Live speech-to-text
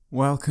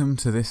Welcome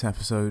to this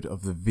episode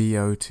of the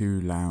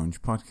VO2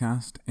 Lounge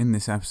podcast. In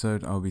this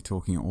episode, I'll be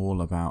talking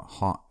all about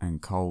hot and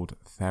cold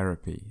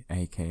therapy,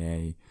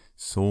 aka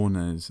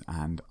saunas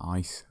and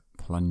ice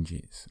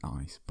plunges,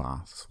 ice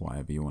baths,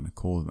 whatever you want to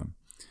call them.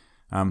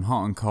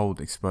 Hot and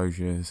cold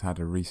exposure has had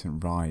a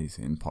recent rise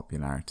in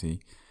popularity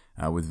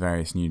with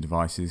various new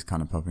devices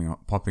kind of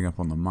popping up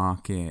on the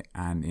market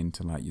and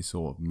into like your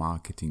sort of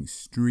marketing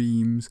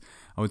streams.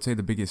 I would say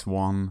the biggest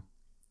one,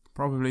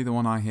 probably the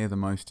one I hear the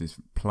most, is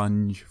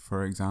Plunge,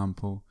 for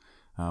example,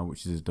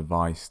 which is a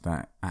device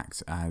that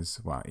acts as,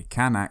 it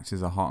can act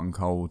as a hot and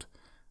cold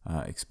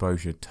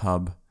exposure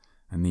tub,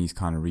 and these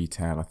kind of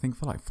retail, I think,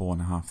 for like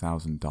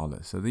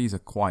 $4,500. So these are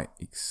quite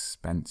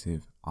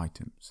expensive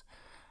items.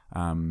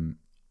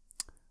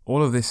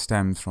 All of this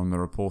stems from the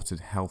reported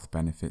health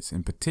benefits,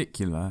 in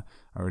particular,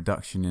 a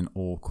reduction in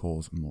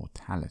all-cause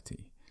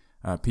mortality.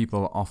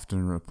 People are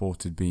often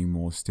reported being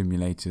more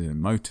stimulated and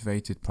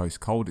motivated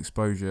post-cold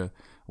exposure,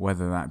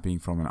 whether that being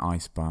from an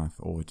ice bath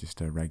or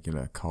just a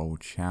regular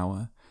cold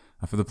shower.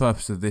 For the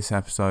purpose of this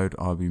episode,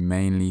 I'll be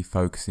mainly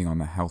focusing on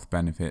the health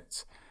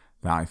benefits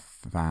that I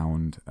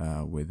found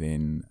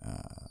within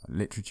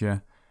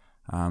literature,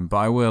 but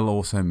I will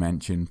also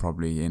mention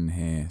probably in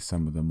here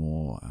some of the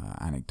more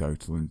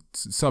anecdotal and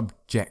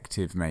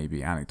subjective,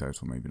 maybe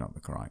anecdotal, maybe not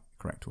the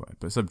correct word,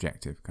 but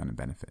subjective kind of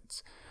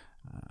benefits.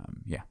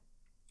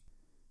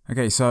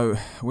 Okay, so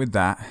with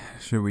that,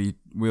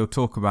 we'll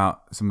talk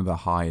about some of the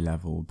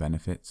high-level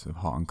benefits of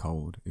hot and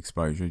cold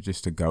exposure,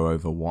 just to go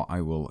over what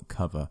I will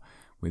cover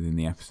within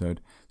the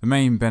episode. The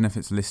main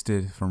benefits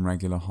listed from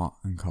regular hot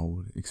and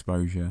cold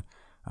exposure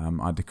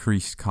are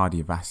decreased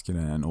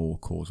cardiovascular and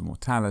all-cause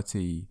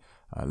mortality,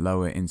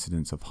 lower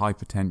incidence of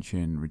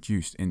hypertension,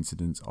 reduced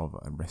incidence of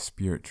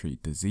respiratory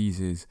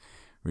diseases,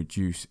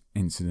 reduced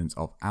incidence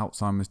of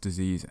Alzheimer's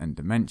disease and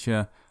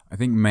dementia. I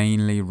think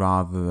mainly,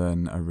 rather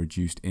than a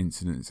reduced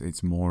incidence,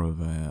 it's more of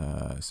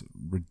a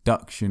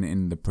reduction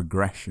in the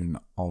progression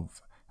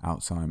of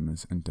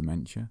Alzheimer's and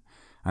dementia.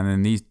 And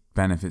then these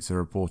benefits are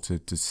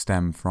reported to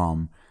stem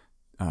from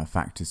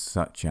factors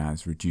such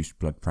as reduced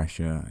blood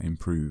pressure,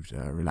 improved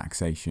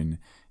relaxation,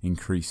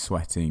 increased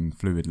sweating,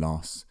 fluid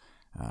loss,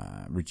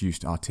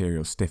 reduced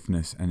arterial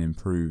stiffness, and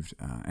improved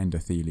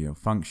endothelial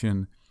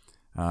function,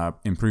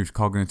 improved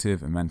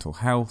cognitive and mental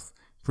health,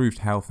 improved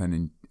health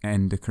and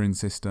endocrine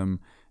system,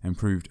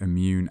 improved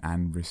immune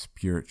and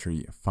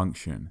respiratory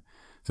function.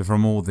 So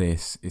from all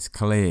this, it's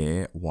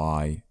clear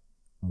why,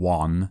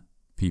 one,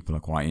 people are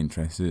quite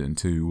interested, and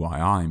two, why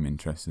I'm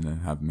interested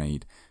and have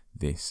made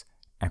this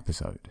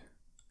episode.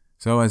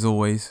 So as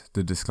always,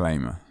 the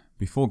disclaimer.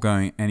 Before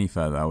going any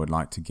further, I would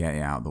like to get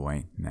it out of the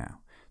way now.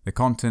 The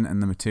content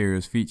and the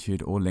materials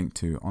featured or linked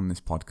to on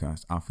this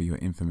podcast are for your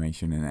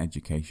information and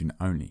education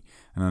only,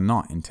 and are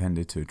not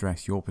intended to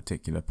address your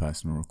particular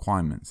personal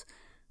requirements.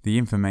 The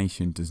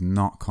information does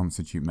not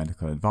constitute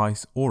medical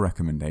advice or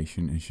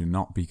recommendation and should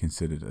not be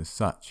considered as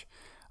such.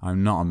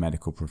 I'm not a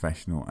medical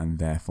professional and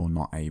therefore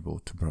not able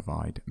to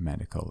provide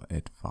medical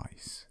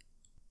advice.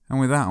 And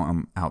with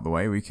that out the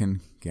way, we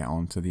can get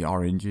on to the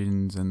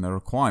origins and the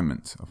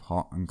requirements of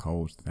hot and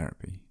cold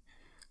therapy.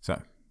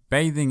 So,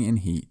 bathing in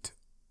heat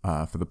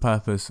for the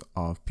purpose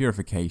of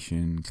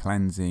purification,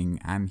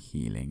 cleansing, and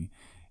healing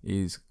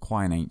is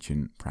quite an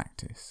ancient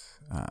practice,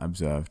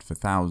 observed for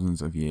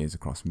thousands of years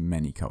across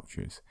many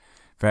cultures.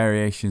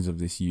 Variations of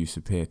this use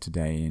appear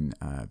today in,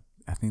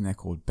 I think they're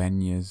called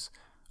banyas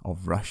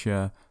of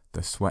Russia,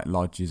 the sweat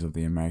lodges of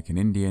the American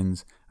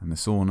Indians, and the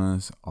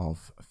saunas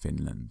of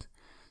Finland.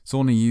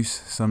 Sauna use,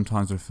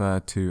 sometimes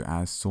referred to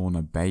as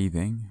sauna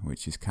bathing,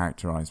 which is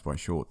characterized by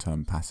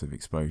short-term passive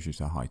exposure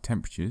to high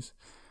temperatures,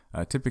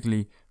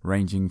 typically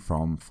ranging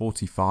from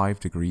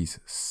 45 degrees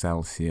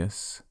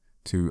Celsius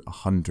to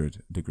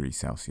 100 degrees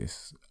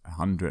Celsius.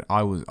 100,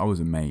 I was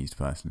amazed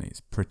personally. It's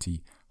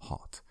pretty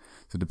hot.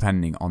 So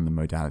depending on the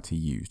modality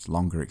used,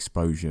 longer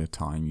exposure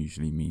time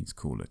usually means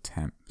cooler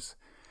temps.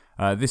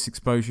 This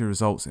exposure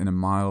results in a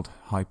mild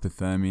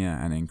hypothermia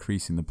and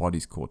increase in the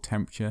body's core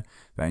temperature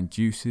that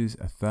induces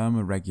a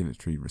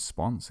thermoregulatory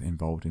response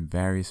involved in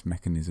various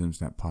mechanisms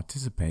that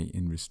participate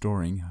in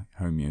restoring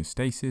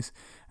homeostasis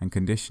and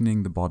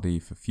conditioning the body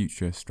for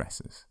future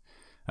stresses.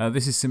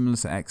 This is similar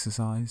to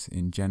exercise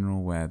in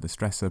general, where the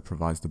stressor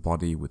provides the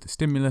body with the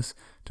stimulus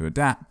to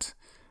adapt,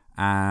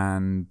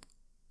 and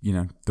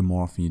the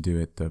more often you do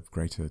it, the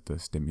greater the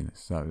stimulus.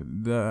 So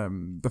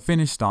the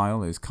Finnish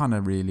style is kind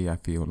of really, I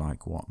feel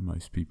like, what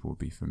most people would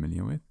be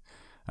familiar with.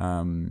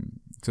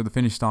 So the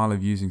Finnish style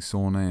of using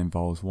sauna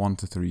involves 1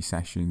 to 3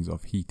 sessions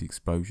of heat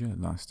exposure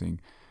lasting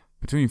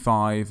between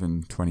 5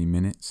 and 20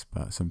 minutes,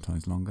 but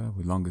sometimes longer,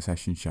 with longer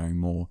sessions showing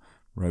more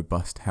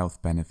robust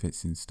health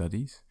benefits in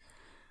studies.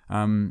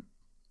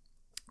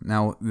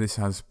 Now, this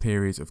has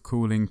periods of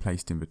cooling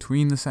placed in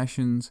between the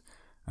sessions,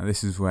 and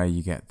this is where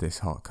you get this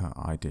hot cut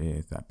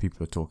idea that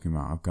people are talking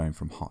about of going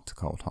from hot to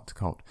cold, hot to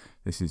cold.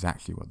 This is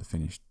actually what the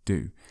Finnish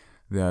do.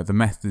 The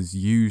methods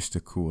used to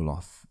cool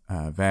off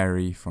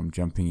vary from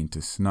jumping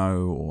into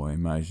snow or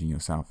immersing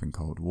yourself in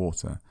cold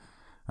water.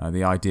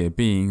 The idea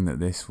being that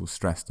this will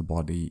stress the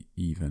body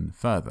even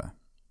further.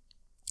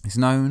 It's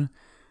known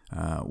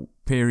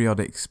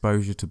periodic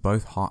exposure to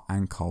both hot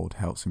and cold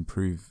helps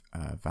improve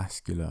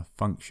vascular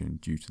function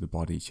due to the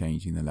body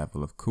changing the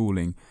level of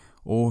cooling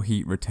or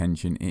heat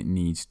retention it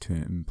needs to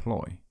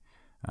employ.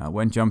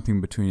 When jumping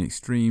between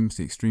extremes,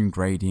 the extreme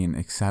gradient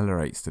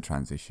accelerates the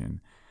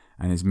transition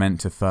and is meant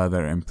to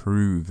further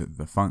improve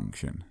the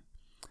function.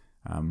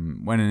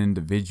 When an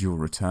individual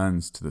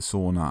returns to the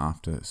sauna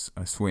after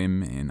a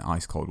swim in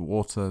ice-cold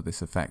water,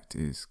 this effect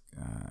is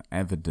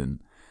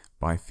evident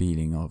by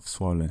feeling of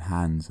swollen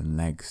hands and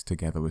legs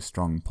together with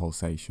strong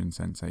pulsation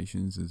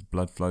sensations as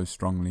blood flows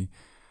strongly,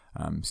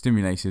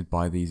 stimulated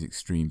by these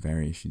extreme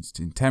variations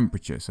in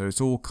temperature. So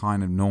it's all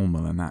kind of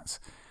normal, and that's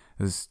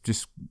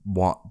just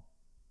what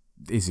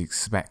is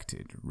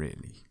expected,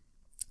 really.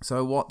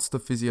 So what's the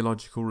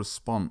physiological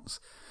response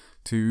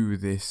to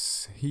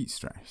this heat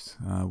stress?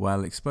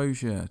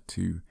 Exposure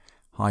to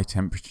high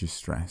temperature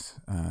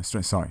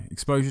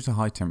exposure to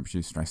high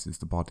temperature stresses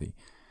the body,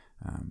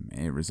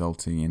 it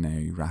resulting in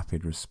a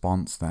rapid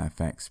response that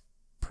affects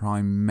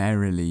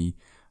primarily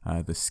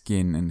the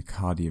skin and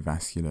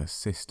cardiovascular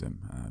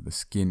system. The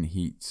skin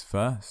heats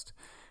first,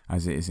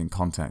 as it is in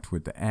contact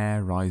with the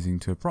air, rising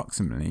to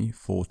approximately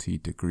 40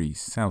 degrees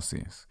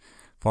Celsius,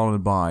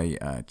 followed by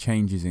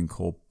changes in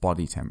core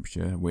body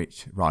temperature,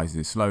 which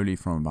rises slowly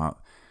from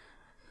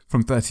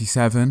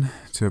 37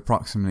 to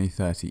approximately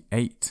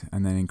 38,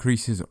 and then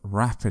increases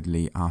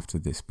rapidly after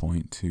this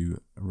point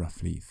to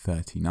roughly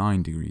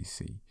 39 degrees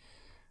C.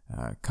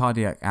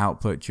 Cardiac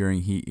output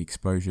during heat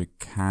exposure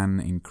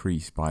can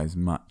increase by as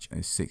much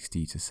as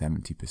 60 to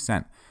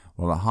 70%,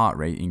 while the heart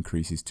rate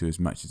increases to as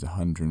much as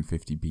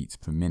 150 beats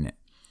per minute,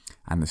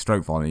 and the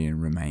stroke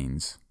volume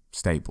remains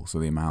stable, so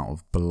the amount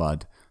of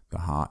blood the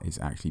heart is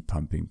actually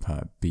pumping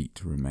per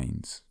beat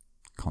remains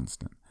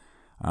constant.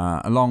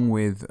 Along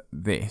with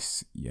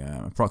this,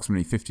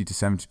 approximately 50 to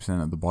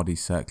 70% of the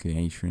body's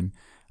circulation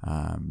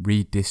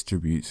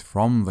redistributes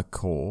from the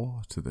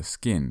core to the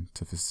skin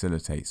to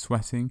facilitate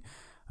sweating,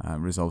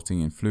 resulting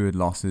in fluid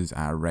losses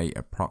at a rate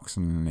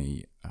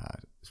approximately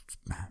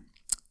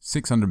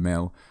 600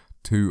 ml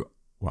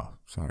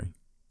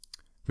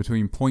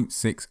between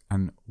 0.6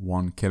 and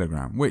 1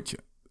 kilogram, which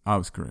I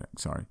was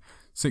correct,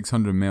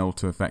 600 ml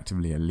to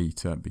effectively a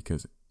litre,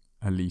 because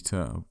a litre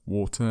of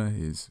water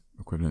is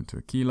equivalent to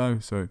a kilo.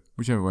 So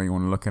whichever way you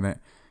want to look at it,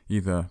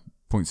 either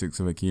 0.6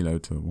 of a kilo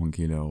to 1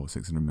 kilo or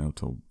 600 ml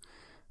to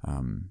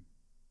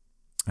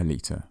a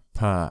litre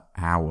per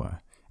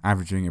hour,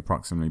 averaging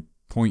approximately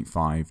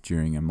 0.5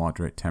 during a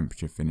moderate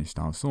temperature finish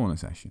style sauna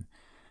session.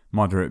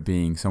 Moderate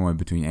being somewhere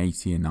between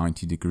 80 and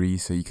 90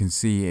 degrees, so you can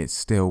see it's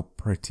still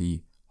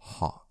pretty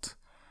hot.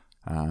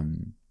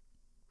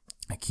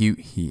 Acute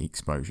heat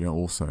exposure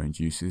also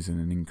induces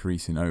an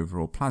increase in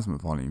overall plasma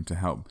volume to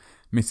help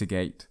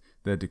mitigate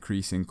the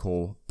decrease in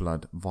core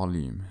blood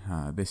volume.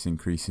 This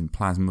increase in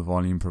plasma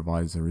volume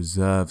provides a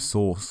reserve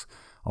source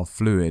of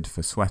fluid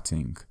for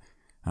sweating,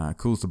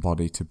 cools the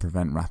body to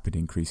prevent rapid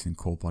increase in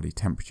core body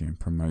temperature, and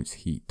promotes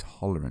heat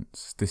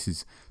tolerance. This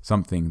is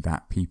something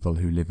that people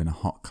who live in a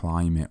hot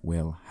climate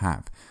will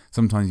have.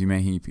 Sometimes you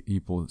may hear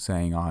people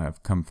saying,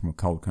 I've come from a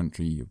cold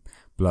country, your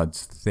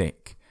blood's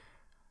thick.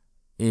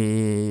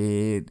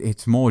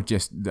 It's more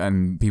just,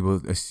 and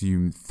people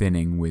assume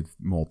thinning with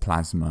more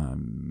plasma.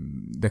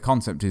 The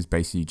concept is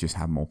basically you just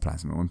have more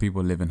plasma. When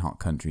people live in hot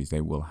countries, they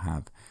will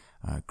have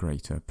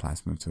greater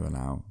plasma to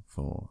allow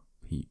for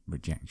heat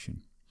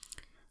rejection.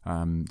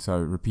 So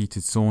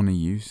repeated sauna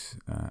use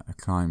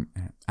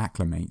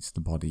acclimates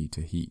the body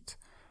to heat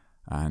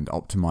and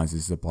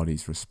optimizes the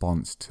body's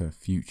response to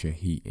future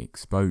heat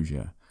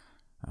exposure,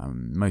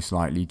 most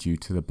likely due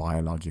to the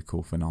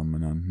biological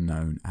phenomenon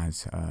known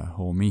as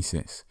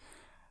hormesis,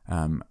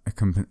 a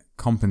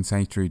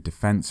compensatory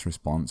defense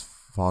response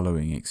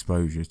following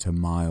exposure to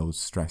mild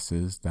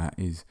stressors that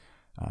is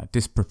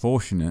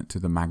disproportionate to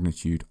the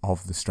magnitude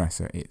of the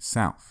stressor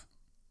itself.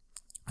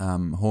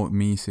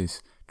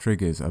 Hormesis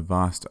triggers a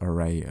vast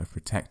array of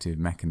protective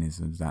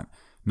mechanisms that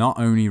not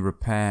only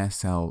repair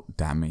cell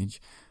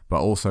damage, but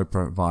also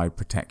provide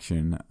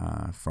protection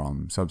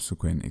from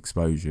subsequent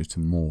exposure to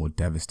more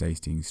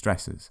devastating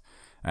stressors.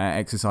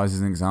 Exercise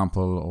is an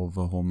example of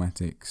a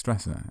hormetic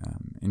stressor.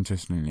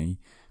 Interestingly,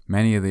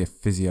 many of the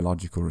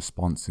physiological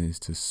responses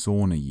to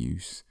sauna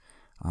use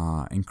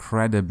are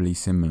incredibly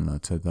similar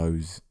to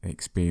those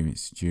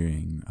experienced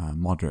during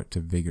moderate to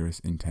vigorous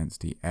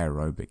intensity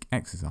aerobic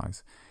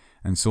exercise.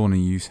 And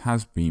sauna use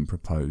has been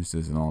proposed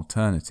as an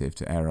alternative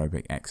to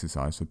aerobic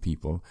exercise for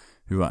people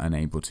who are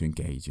unable to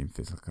engage in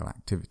physical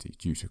activity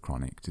due to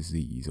chronic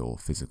disease or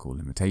physical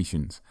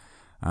limitations.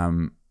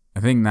 I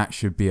think that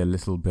should be a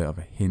little bit of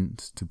a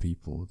hint to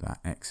people that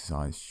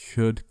exercise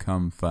should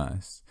come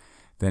first.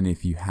 Then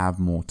if you have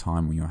more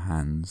time on your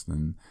hands,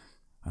 then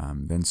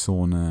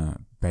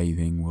sauna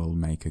bathing will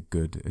make a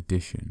good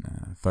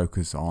addition.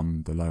 Focus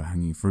on the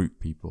low-hanging fruit,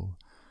 people.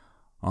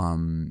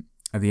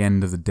 At the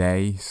end of the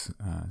day,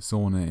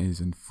 sauna is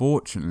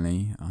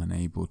unfortunately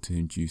unable to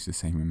induce the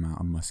same amount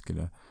of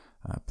muscular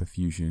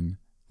perfusion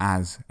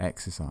as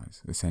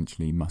exercise,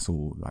 essentially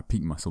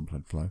peak muscle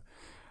blood flow.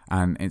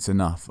 And it's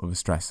enough of a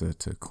stressor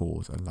to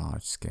cause a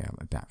large-scale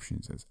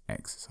adaptations as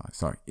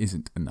exercise.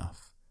 Isn't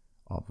enough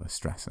of a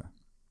stressor.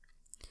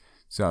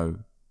 So,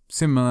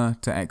 similar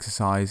to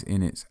exercise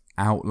in its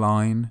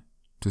outline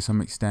to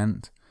some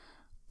extent,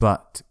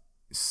 but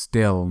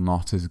still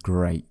not as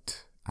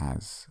great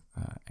as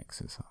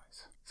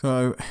exercise.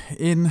 So,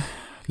 in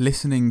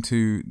listening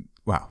to,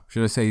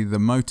 the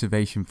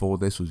motivation for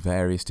this was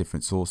various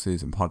different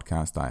sources and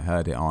podcasts that I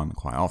heard it on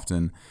quite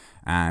often,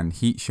 and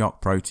heat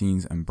shock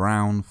proteins and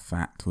brown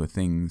fat were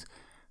things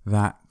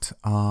that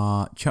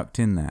are chucked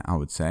in there, I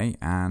would say,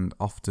 and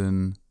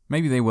often,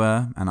 maybe they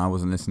were, and I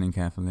wasn't listening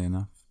carefully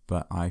enough,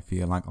 but I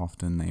feel like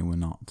often they were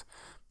not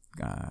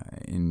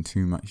in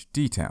too much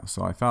detail.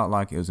 So I felt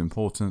like it was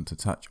important to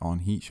touch on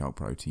heat shock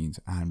proteins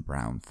and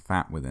brown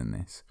fat within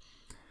this.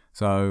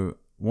 So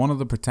one of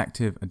the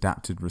protective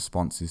adapted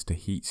responses to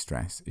heat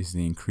stress is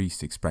the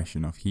increased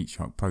expression of heat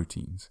shock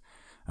proteins.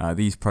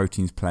 These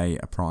proteins play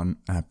a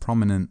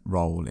prominent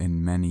role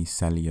in many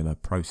cellular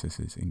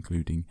processes,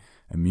 including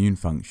immune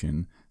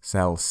function,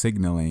 cell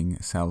signaling,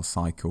 cell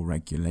cycle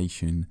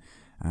regulation,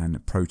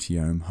 and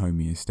proteome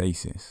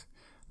homeostasis.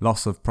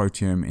 Loss of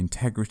proteome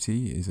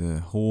integrity is a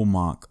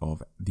hallmark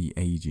of the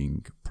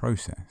aging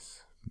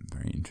process.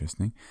 Very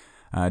interesting.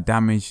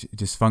 Damaged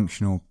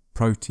dysfunctional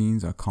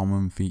proteins are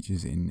common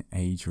features in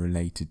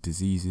age-related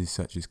diseases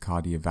such as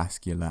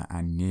cardiovascular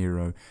and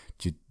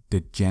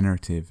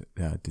neurodegenerative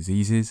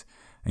diseases.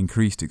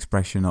 Increased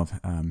expression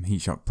of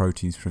heat shock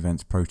proteins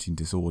prevents protein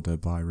disorder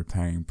by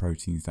repairing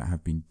proteins that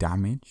have been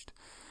damaged.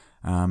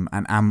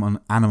 And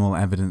animal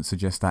evidence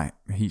suggests that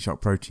heat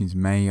shock proteins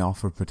may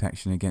offer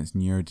protection against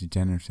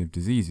neurodegenerative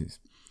diseases.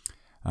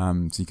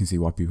 So you can see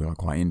why people are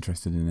quite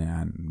interested in it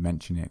and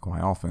mention it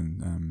quite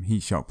often.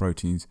 Heat shock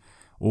proteins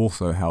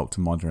also help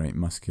to moderate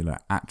muscular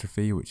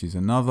atrophy, which is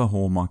another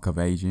hallmark of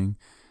aging.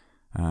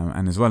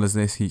 And as well as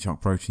this, heat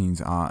shock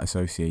proteins are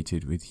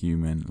associated with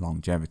human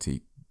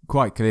longevity,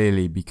 quite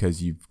clearly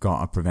because you've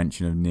got a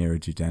prevention of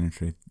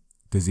neurodegenerative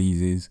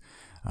diseases.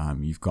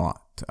 You've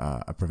got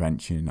a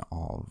prevention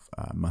of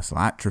muscle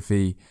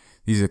atrophy.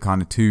 These are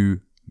kind of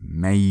two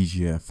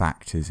major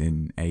factors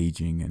in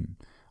aging, and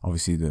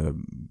obviously the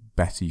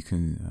better you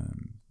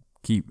can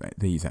keep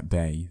these at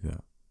bay, the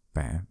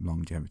better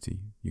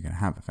longevity you're going to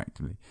have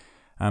effectively.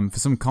 For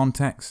some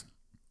context,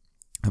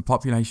 a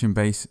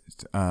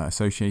population-based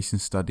association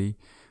study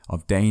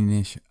of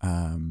Danish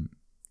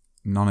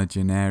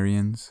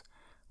nonagenarians,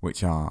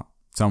 which are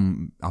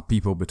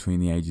people between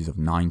the ages of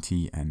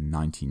 90 and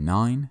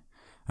 99,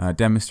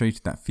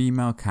 demonstrated that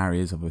female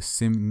carriers of a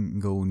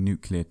single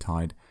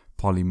nucleotide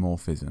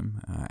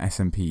polymorphism,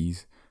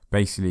 SNPs,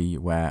 basically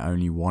where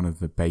only one of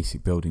the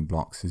basic building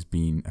blocks has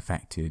been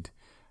affected,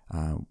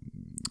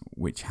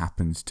 which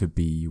happens to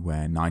be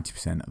where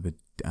 90% of the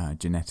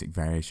genetic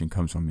variation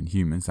comes from in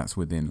humans. That's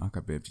within like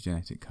a bit of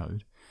genetic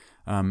code.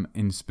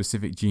 In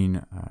specific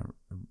gene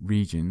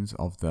regions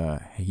of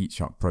the heat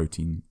shock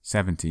protein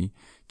 70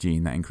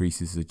 gene that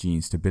increases the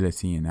gene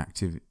stability and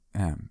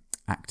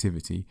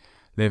activity,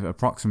 live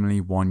approximately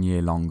 1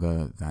 year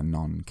longer than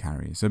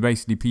non-carriers. So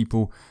basically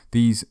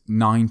these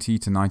 90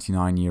 to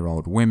 99 year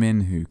old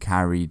women who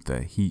carried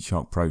the heat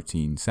shock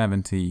protein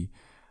 70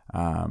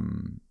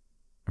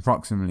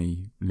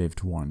 approximately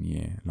lived 1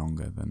 year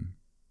longer than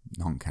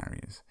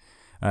non-carriers.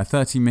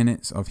 30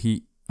 minutes of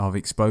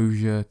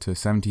exposure to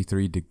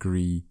 73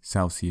 degree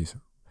Celsius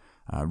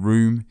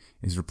room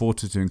is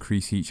reported to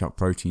increase heat shock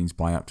proteins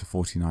by up to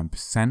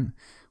 49%,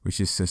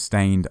 which is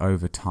sustained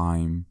over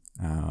time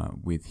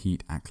with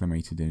heat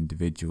acclimated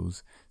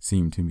individuals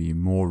seem to be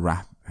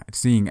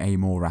seeing a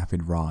more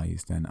rapid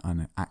rise than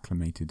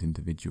unacclimated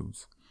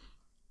individuals.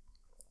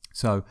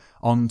 So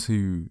on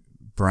to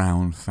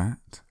brown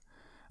fat.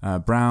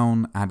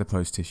 Brown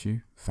adipose tissue,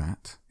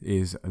 fat,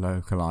 is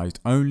localized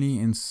only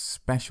in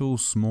special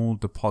small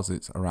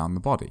deposits around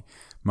the body,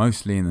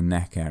 mostly in the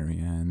neck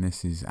area, and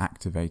this is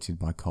activated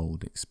by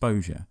cold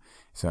exposure.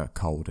 So a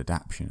cold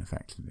adaptation,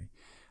 effectively.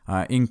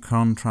 In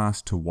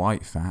contrast to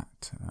white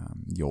fat,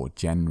 your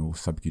general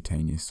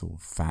subcutaneous or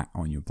fat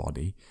on your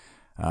body,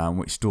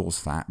 which stores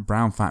fat,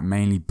 brown fat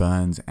mainly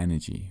burns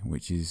energy,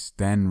 which is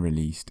then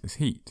released as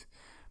heat.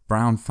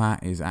 Brown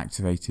fat is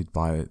activated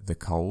by the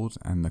cold,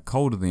 and the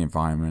cold of the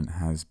environment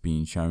has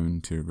been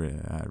shown to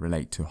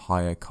relate to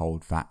higher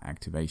cold fat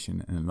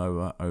activation and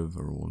lower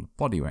overall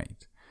body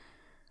weight.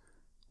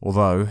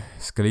 Although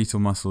skeletal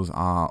muscles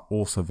are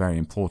also very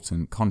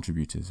important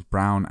contributors,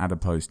 brown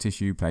adipose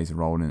tissue plays a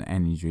role in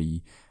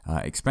energy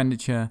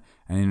expenditure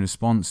and in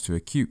response to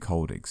acute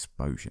cold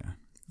exposure.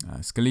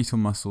 Skeletal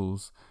muscle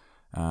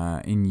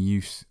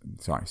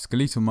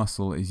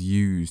is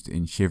used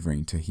in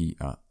shivering to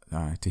heat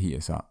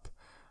us up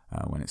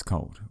when it's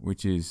cold,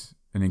 which is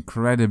an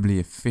incredibly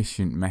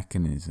efficient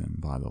mechanism,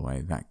 by the way,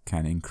 that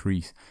can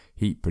increase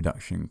heat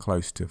production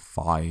close to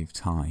 5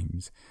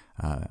 times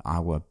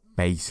our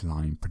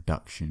baseline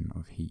production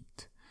of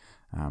heat.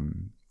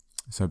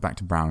 So back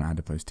to brown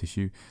adipose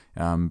tissue.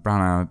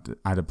 Brown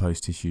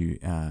adipose tissue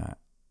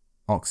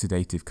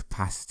oxidative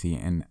capacity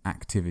and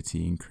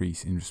activity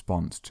increase in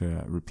response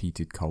to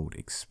repeated cold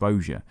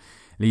exposure,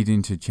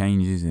 leading to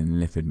changes in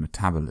lipid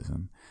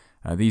metabolism.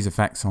 These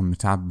effects on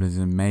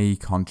metabolism may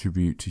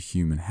contribute to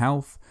human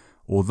health,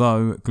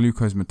 although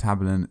glucose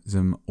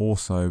metabolism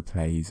also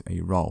plays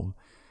a role,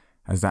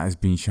 as that has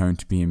been shown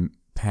to be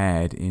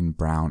impaired in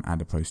brown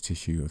adipose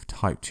tissue of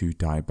type 2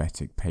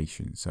 diabetic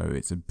patients. So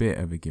it's a bit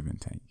of a give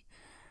and take.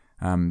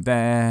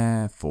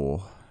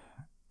 Therefore,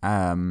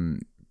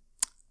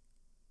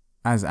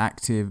 as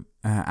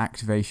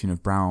activation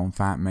of brown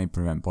fat may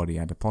prevent body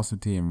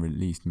adiposity and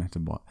release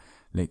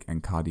metabolic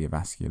and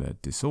cardiovascular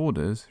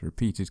disorders,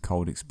 repeated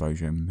cold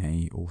exposure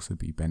may also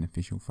be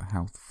beneficial for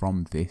health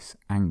from this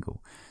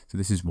angle. So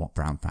this is what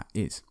brown fat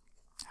is.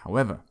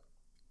 However,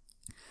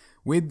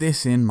 with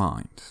this in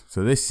mind,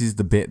 so this is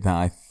the bit that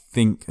I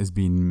think has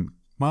been,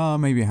 well,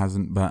 maybe it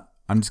hasn't, but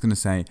I'm just going to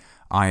say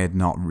I had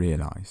not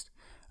realized.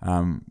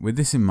 With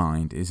this in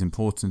mind, it's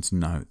important to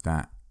note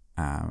that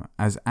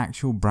as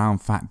actual brown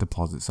fat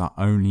deposits are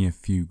only a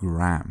few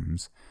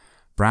grams,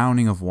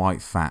 browning of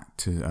white fat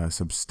to a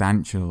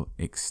substantial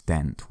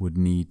extent would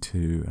need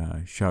to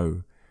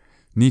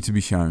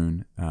be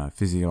shown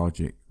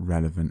physiologic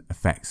relevant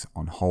effects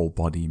on whole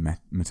body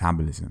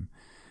metabolism.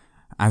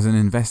 As an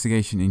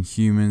investigation in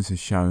humans has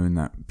shown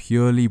that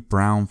purely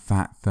brown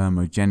fat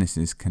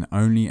thermogenesis can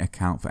only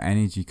account for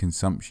energy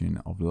consumption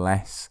of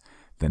less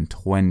than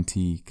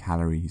 20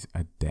 calories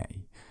a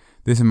day.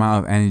 This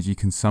amount of energy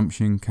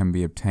consumption can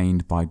be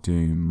obtained by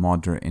doing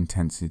moderate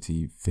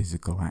intensity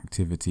physical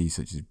activity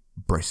such as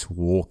brisk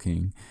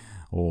walking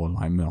or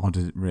like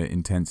moderate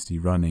intensity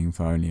running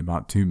for only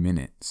about 2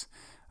 minutes.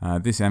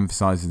 This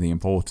emphasizes the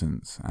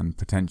importance and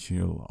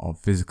potential of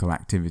physical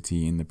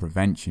activity in the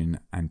prevention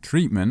and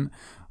treatment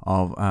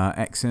of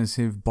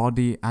excessive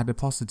body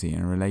adiposity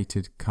and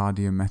related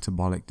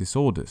cardiometabolic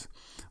disorders.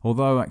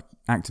 Although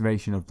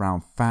activation of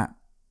brown fat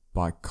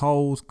by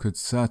cold could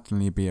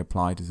certainly be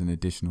applied as an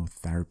additional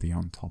therapy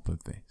on top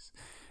of this.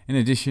 In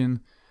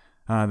addition,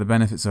 the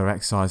benefits of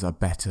exercise are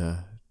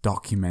better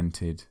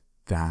documented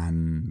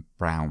than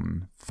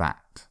brown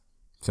fat.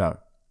 So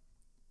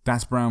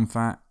that's brown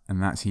fat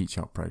and that's heat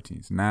shock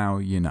proteins. Now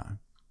you know.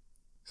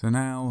 So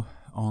now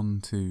on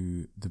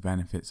to the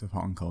benefits of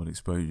hot and cold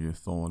exposure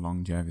for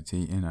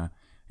longevity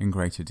in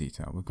greater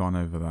detail. We've gone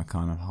over that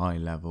kind of high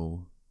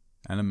level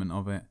element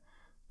of it,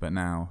 but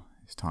now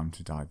it's time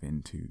to dive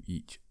into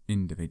each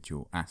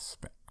individual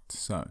aspect.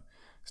 So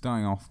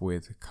starting off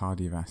with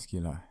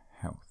cardiovascular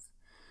health.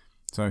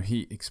 So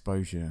heat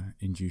exposure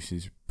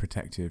induces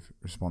protective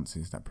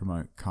responses that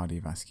promote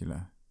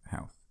cardiovascular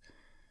health.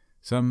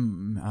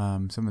 Some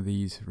of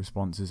these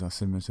responses are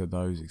similar to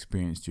those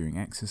experienced during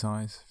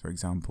exercise. For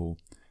example,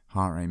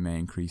 heart rate may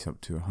increase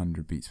up to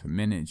 100 beats per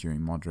minute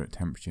during moderate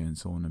temperature and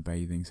sauna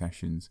bathing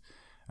sessions,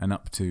 and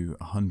up to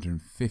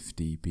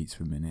 150 beats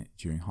per minute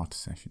during hotter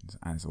sessions,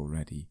 as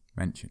already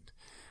mentioned.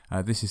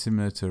 This is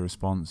similar to a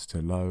response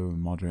to low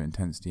and moderate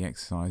intensity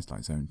exercise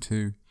like zone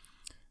 2.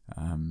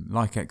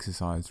 Like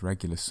exercise,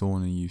 regular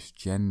sauna use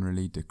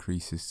generally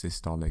decreases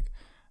systolic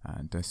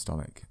and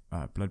diastolic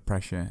blood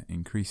pressure,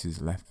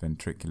 increases left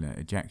ventricular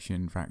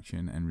ejection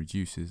fraction, and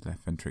reduces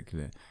left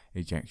ventricular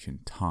ejection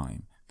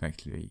time,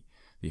 effectively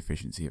the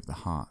efficiency of the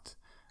heart,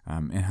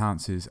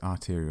 enhances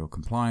arterial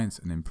compliance,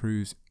 and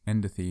improves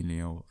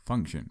endothelial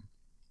function,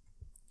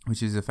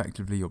 which is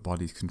effectively your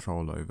body's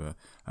control over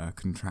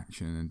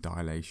contraction and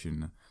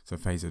dilation, so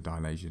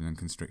vasodilation and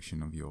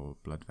constriction of your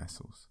blood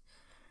vessels.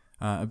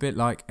 A bit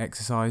like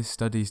exercise,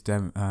 studies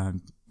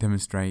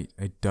demonstrate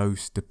a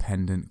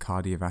dose-dependent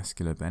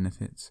cardiovascular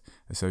benefits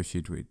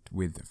associated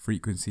with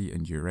frequency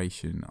and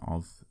duration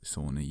of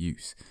sauna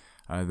use.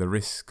 The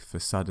risk for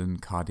sudden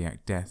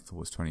cardiac death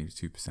was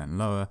 22%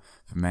 lower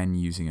for men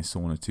using a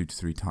sauna 2 to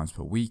 3 times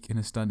per week in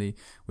a study,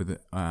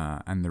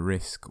 and the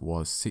risk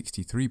was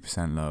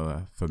 63%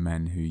 lower for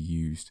men who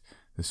used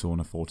the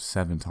sauna 4 to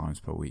 7 times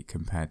per week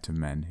compared to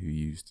men who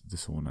used the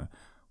sauna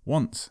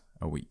once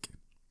a week.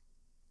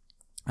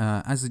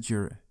 As for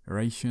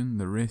duration,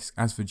 the risk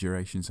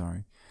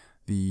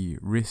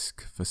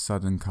for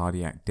sudden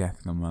cardiac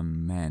death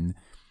among men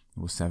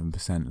was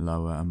 7%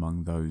 lower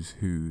among those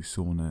who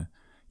sauna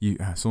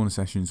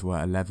sessions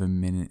were 11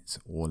 minutes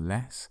or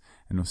less,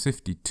 and was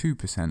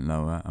 52%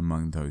 lower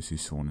among those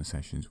whose sauna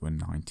sessions were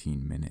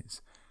 19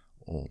 minutes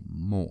or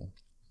more.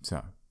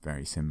 So,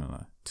 very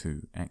similar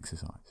to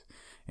exercise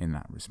in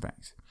that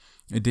respect.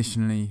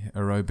 Additionally,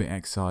 aerobic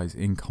exercise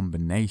in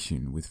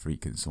combination with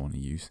frequent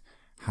sauna use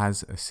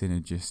has a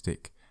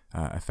synergistic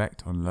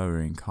effect on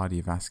lowering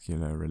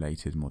cardiovascular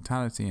related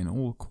mortality and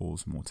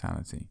all-cause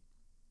mortality.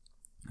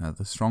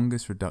 The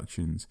strongest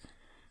reductions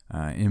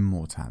in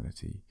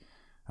mortality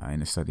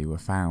in a study were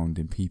found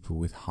in people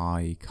with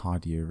high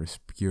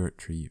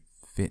cardiorespiratory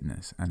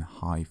fitness and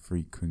high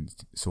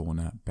frequent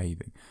sauna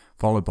bathing,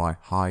 followed by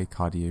high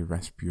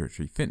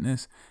cardiorespiratory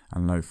fitness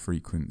and low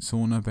frequent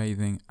sauna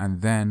bathing,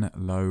 and then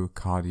low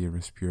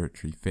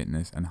cardiorespiratory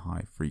fitness and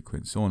high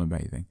frequent sauna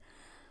bathing.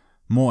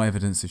 more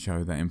evidence to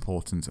show the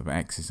importance of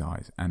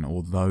exercise. And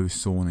although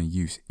sauna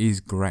use is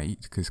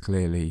great, because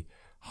clearly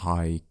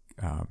high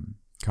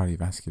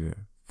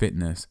cardiovascular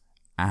fitness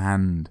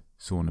and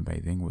sauna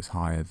bathing was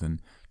higher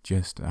than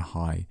just a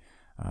high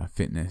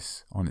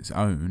fitness on its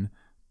own,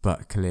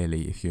 but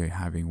clearly if you're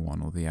having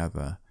one or the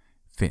other,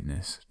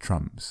 fitness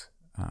trumps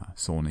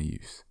sauna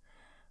use.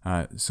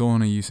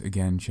 Sauna use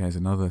again shares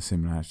another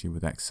similarity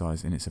with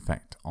exercise in its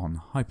effect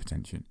on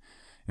hypertension.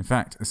 In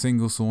fact, a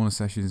single sauna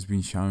session has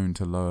been shown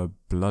to lower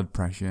blood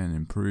pressure and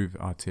improve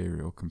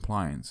arterial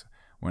compliance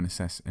when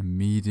assessed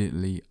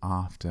immediately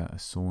after a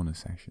sauna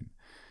session.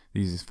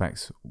 These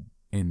effects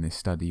in this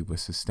study were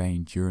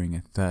sustained during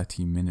a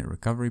 30-minute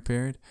recovery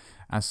period.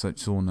 As such,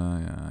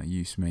 sauna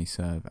use may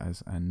serve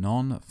as a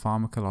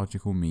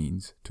non-pharmacological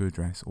means to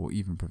address or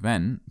even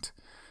prevent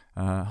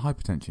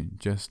hypertension,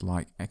 just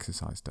like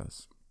exercise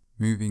does.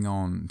 Moving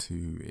on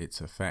to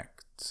its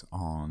effects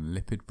on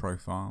lipid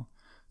profile.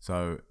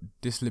 So,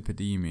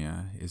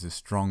 dyslipidemia is a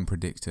strong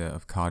predictor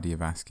of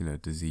cardiovascular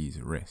disease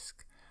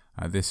risk.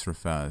 This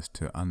refers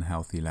to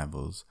unhealthy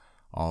levels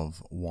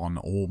of one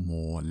or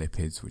more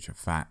lipids, which are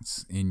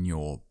fats, in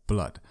your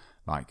blood,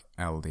 like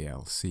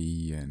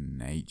LDL-C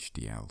and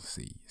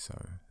HDL-C.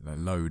 So, the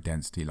low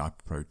density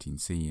lipoprotein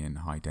C and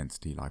high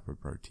density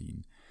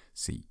lipoprotein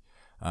C.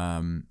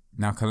 Now,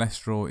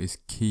 cholesterol is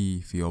key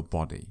for your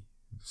body.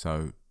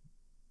 So,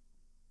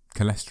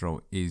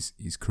 cholesterol is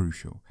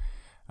crucial.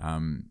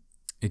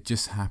 It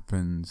just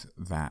happens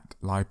that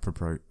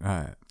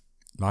lipoprotein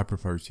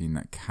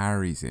that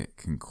carries it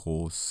can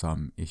cause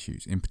some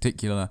issues. In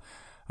particular,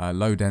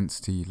 low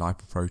density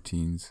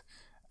lipoproteins,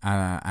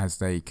 as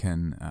they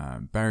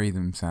can bury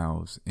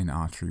themselves in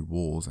artery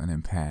walls and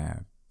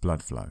impair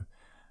blood flow.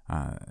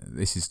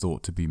 This is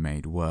thought to be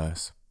made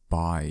worse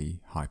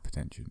by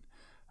hypertension.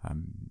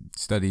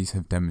 Studies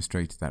have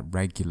demonstrated that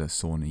regular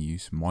sauna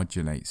use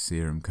modulates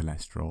serum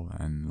cholesterol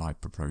and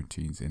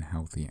lipoproteins in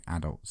healthy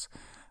adults.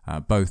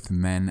 Both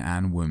men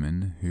and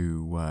women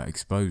who were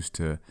exposed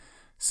to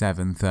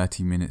 7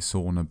 30-minute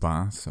sauna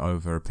baths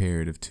over a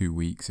period of 2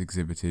 weeks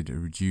exhibited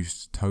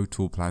reduced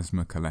total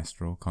plasma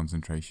cholesterol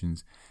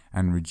concentrations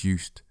and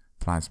reduced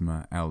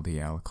plasma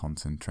LDL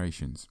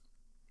concentrations,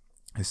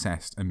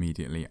 assessed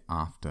immediately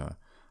after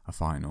a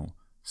final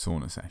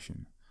sauna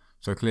session.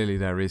 So clearly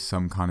there is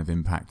some kind of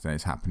impact that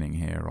is happening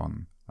here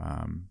on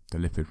the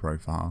lipid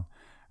profile.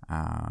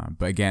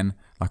 But again,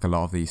 like a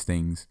lot of these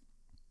things,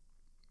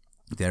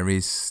 there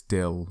is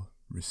still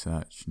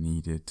research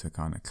needed to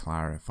kind of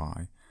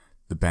clarify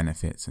the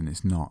benefits, and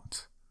it's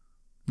not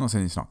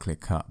saying it's not clear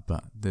cut,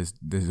 but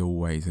there's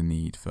always a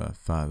need for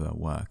further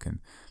work and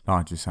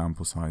larger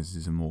sample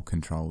sizes and more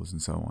controls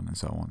and so on and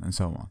so on and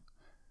so on.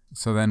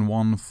 So then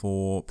one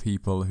for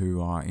people who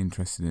are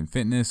interested in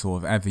fitness or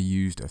have ever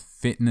used a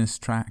fitness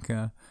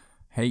tracker,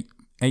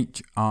 HRV.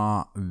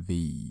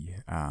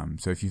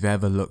 So if you've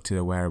ever looked at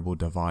a wearable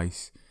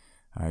device,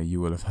 you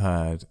will have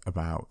heard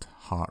about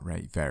heart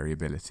rate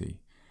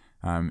variability.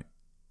 Heart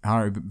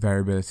rate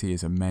variability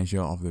is a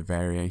measure of the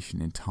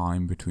variation in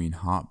time between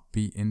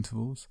heartbeat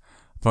intervals,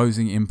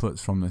 opposing inputs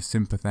from the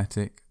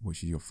sympathetic,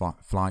 which is your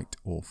flight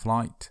or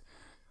flight,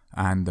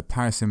 and the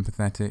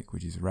parasympathetic,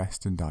 which is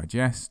rest and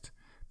digest.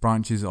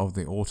 Branches of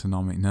the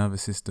autonomic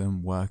nervous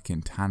system work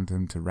in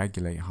tandem to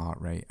regulate heart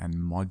rate and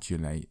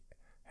modulate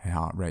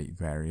heart rate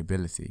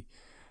variability.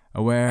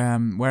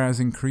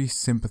 Whereas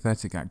increased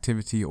sympathetic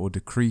activity or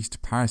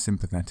decreased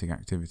parasympathetic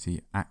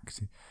activity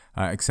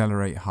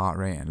accelerate heart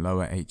rate and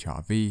lower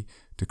HRV,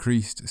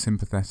 decreased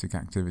sympathetic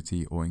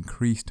activity or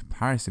increased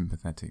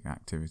parasympathetic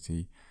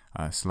activity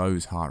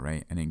slows heart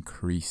rate and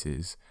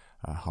increases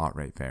heart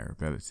rate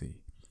variability.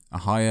 A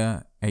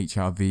higher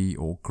HRV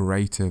or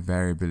greater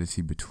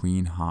variability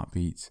between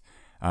heartbeats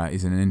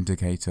is an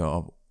indicator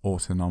of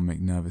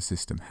autonomic nervous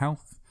system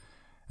health.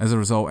 As a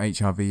result,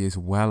 HRV is a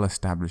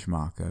well-established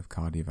marker of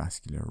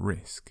cardiovascular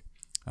risk.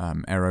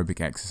 Aerobic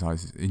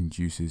exercise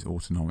induces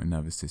autonomic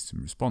nervous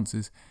system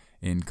responses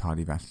in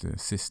cardiovascular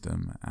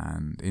system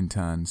and in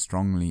turn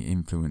strongly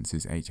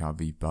influences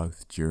HRV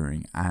both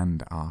during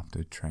and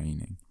after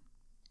training.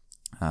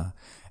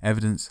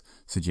 Evidence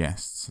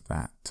suggests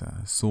that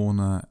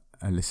sauna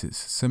elicits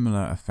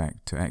similar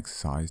effect to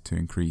exercise to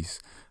increase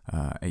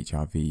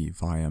HRV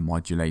via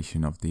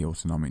modulation of the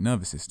autonomic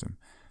nervous system.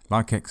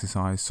 Like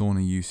exercise,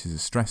 sauna use is a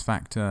stress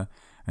factor,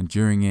 and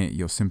during it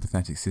your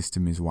sympathetic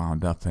system is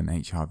wound up and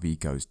HRV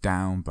goes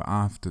down, but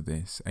after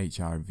this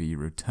HRV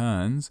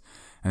returns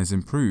and is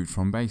improved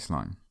from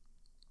baseline.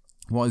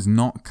 What is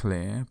not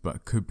clear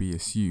but could be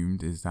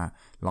assumed is that,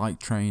 like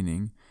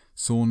training,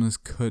 saunas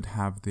could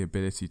have the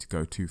ability to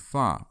go too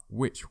far,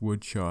 which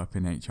would show up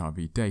in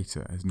HRV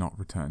data as not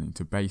returning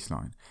to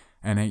baseline.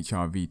 An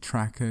HRV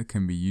tracker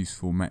can be a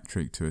useful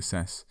metric to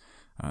assess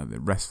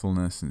the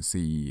restfulness and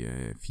see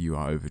if you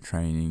are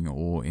overtraining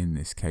or, in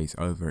this case,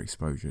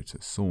 overexposure to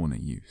sauna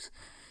use.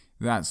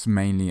 That's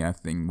mainly a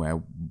thing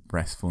where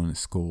restfulness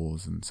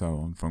scores and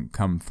so on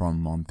come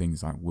from on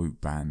things like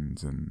Whoop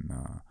bands and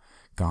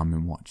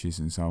Garmin watches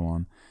and so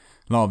on.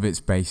 A lot of it's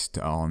based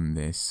on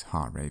this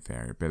heart rate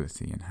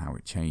variability and how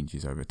it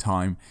changes over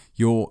time.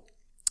 Your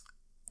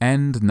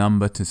end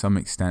number to some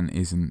extent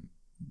isn't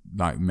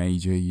like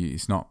major.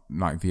 It's not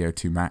like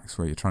VO2 max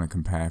where you're trying to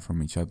compare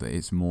from each other.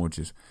 It's more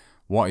just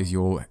what is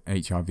your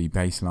HRV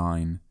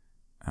baseline,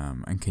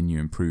 and can you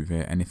improve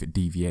it? And if it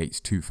deviates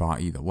too far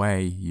either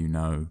way, you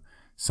know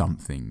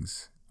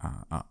something's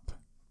up.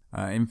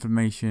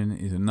 Inflammation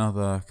is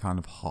another kind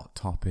of hot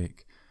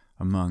topic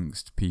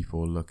amongst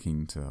people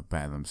looking to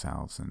better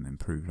themselves and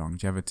improve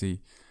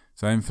longevity.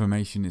 So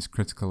inflammation is a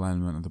critical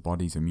element of the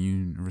body's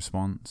immune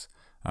response.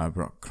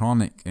 But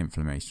chronic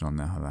inflammation, on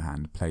the other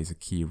hand, plays a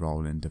key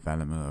role in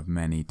development of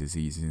many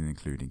diseases,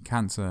 including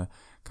cancer,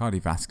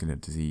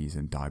 cardiovascular disease,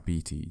 and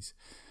diabetes.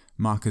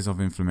 Markers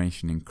of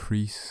inflammation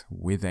increase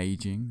with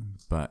aging,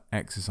 but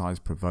exercise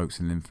provokes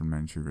an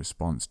inflammatory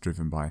response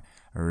driven by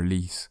a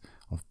release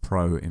of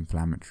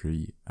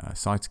pro-inflammatory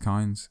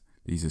cytokines.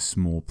 These are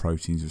small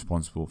proteins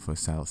responsible for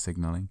cell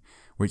signaling,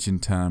 which in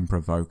turn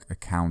provoke a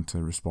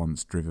counter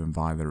response driven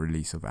by the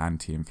release of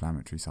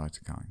anti-inflammatory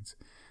cytokines.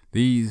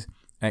 These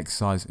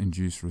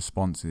exercise-induced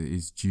responses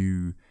is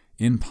due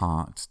in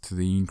part to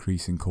the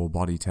increase in core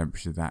body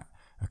temperature that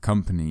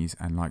accompanies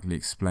and likely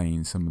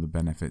explains some of the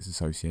benefits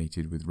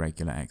associated with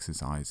regular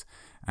exercise,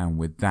 and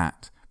with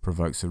that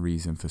provokes a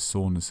reason for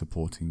sauna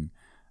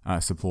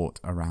support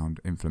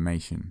around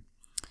inflammation.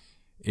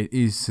 It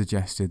is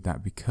suggested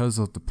that because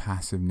of the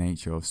passive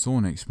nature of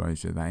sauna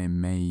exposure, that it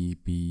may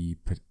be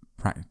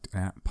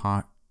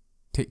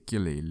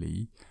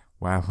particularly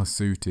well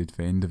suited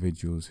for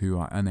individuals who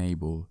are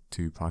unable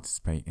to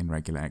participate in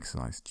regular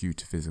exercise due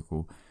to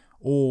physical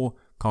or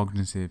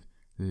cognitive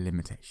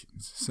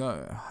limitations.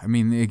 So, I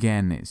mean,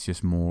 again, it's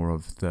just more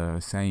of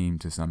the same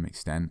to some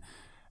extent.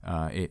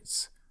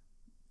 Its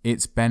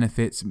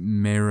benefits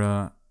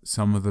mirror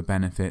some of the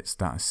benefits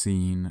that are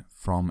seen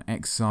from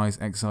exercise.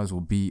 Exercise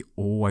will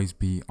always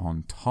be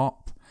on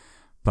top,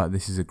 but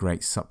this is a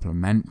great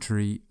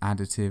supplementary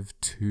additive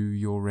to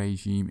your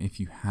regime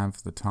if you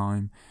have the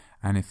time.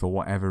 And if for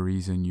whatever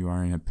reason you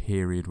are in a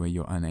period where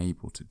you're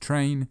unable to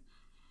train,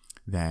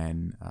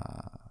 then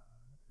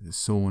the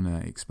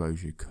sauna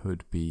exposure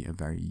could be a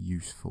very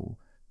useful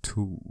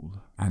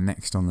tool. And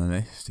next on the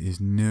list is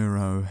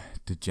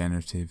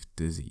neurodegenerative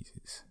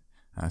diseases.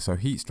 So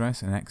heat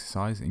stress and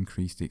exercise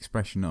increase the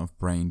expression of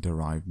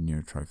brain-derived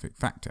neurotrophic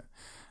factor,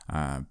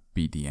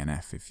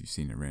 BDNF if you've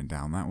seen it written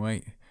down that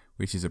way,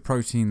 which is a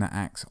protein that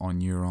acts on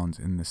neurons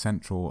in the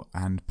central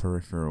and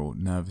peripheral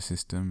nervous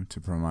system to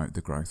promote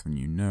the growth of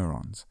new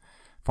neurons.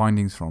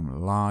 Findings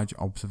from large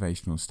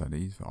observational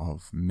studies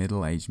of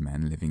middle-aged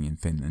men living in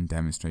Finland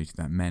demonstrated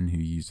that men who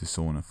used the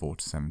sauna 4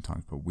 to 7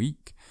 times per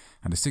week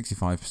had a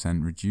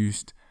 65%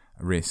 reduced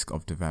risk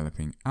of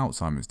developing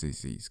Alzheimer's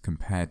disease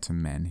compared to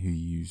men who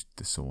used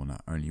the sauna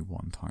only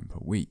 1 time per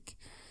week.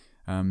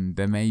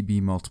 There may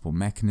be multiple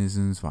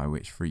mechanisms by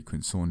which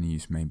frequent sauna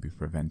use may be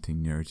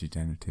preventing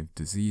neurodegenerative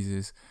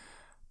diseases,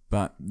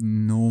 but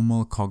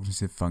normal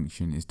cognitive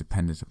function is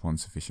dependent upon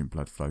sufficient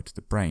blood flow to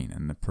the brain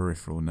and the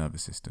peripheral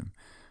nervous system.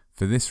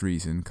 For this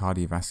reason,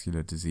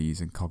 cardiovascular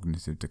disease and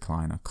cognitive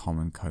decline are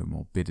common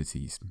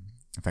comorbidities.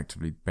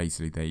 Effectively,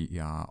 basically, they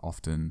are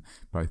often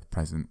both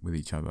present with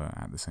each other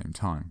at the same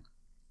time.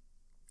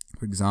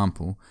 For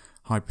example,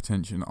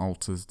 hypertension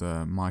alters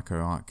the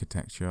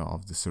microarchitecture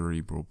of the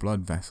cerebral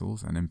blood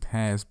vessels and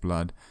impairs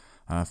blood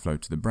flow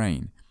to the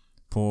brain.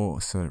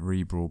 Poor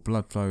cerebral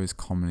blood flow is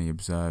commonly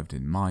observed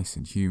in mice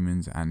and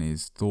humans and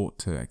is thought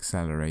to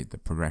accelerate the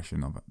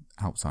progression of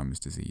Alzheimer's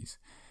disease.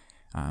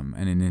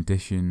 And in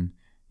addition,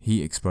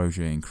 heat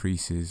exposure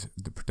increases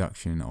the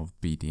production of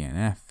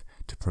BDNF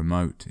to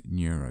promote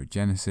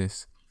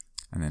neurogenesis.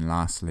 And then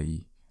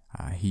lastly,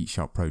 heat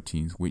shock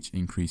proteins, which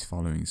increase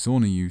following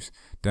sauna use,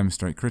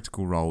 demonstrate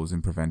critical roles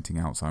in preventing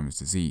Alzheimer's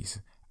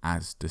disease,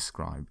 as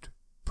described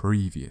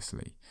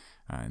previously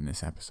in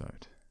this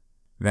episode.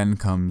 Then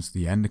comes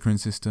the endocrine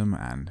system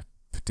and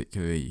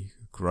particularly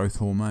growth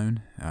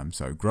hormone.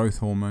 So growth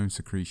hormone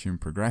secretion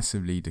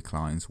progressively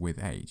declines with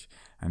age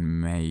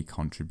and may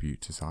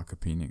contribute to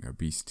sarcopenic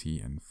obesity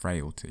and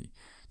frailty.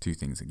 2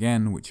 things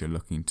again which you're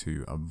looking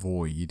to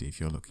avoid if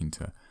you're looking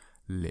to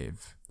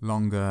live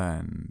longer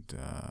and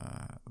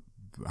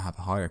have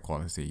a higher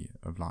quality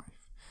of life.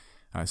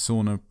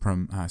 Sauna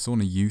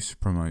use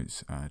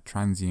promotes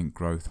transient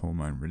growth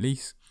hormone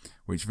release,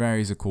 which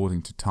varies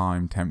according to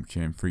time,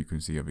 temperature, and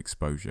frequency of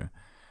exposure.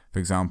 For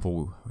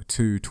example,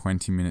 2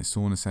 20-minute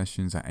sauna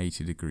sessions at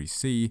 80 degrees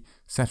C,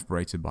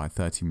 separated by a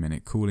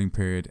 30-minute cooling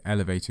period,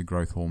 elevated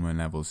growth hormone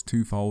levels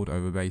 2-fold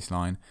over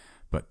baseline,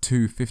 but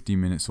 2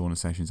 50-minute sauna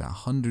sessions at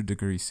 100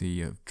 degrees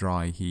C of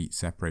dry heat,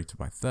 separated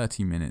by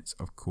 30 minutes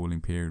of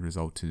cooling period,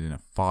 resulted in a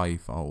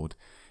 5-fold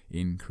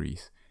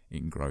increase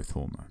in growth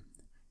hormone.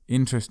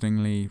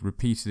 Interestingly,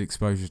 repeated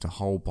exposure to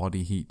whole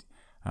body heat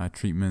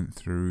treatment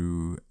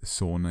through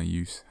sauna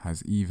use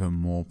has even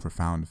more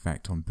profound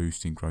effect on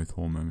boosting growth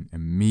hormone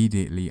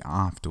immediately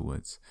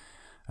afterwards.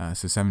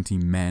 So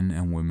 17 men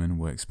and women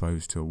were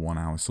exposed to a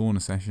 1-hour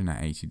sauna session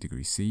at 80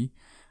 degrees C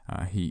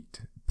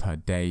heat per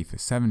day for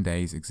 7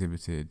 days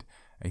exhibited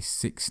a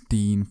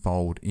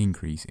 16-fold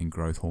increase in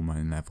growth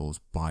hormone levels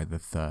by the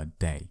third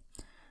day.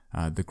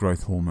 The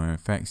growth hormone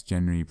effects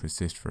generally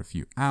persist for a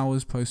few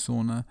hours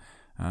post-sauna,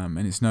 and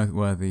it's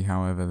noteworthy,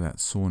 however, that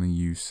sauna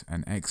use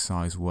and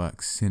exercise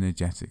work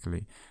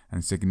synergetically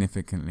and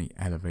significantly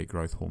elevate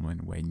growth hormone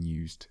when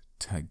used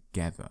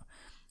together.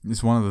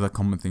 It's one of the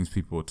common things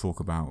people will talk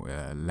about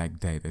leg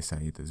day. They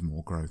say there's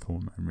more growth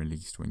hormone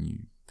released when you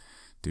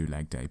do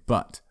leg day.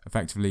 But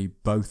effectively,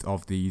 both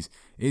of these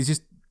is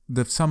just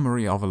the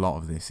summary of a lot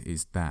of this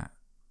is that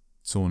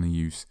sauna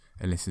use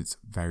elicits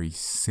very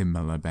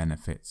similar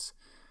benefits.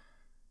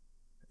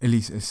 At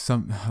least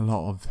a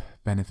lot of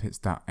benefits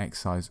that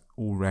exercise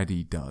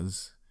already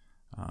does.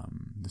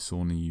 The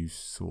sauna use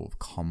sort of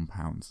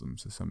compounds them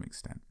to some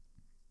extent.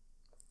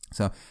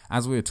 So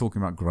as we are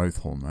talking about growth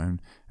hormone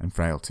and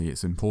frailty,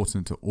 it's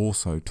important to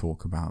also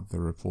talk about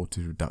the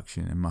reported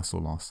reduction in muscle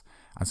loss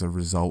as a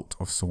result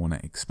of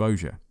sauna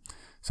exposure.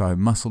 So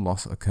muscle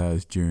loss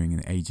occurs during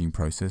an aging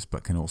process,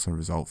 but can also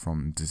result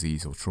from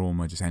disease or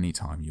trauma, just any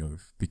time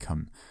you've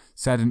become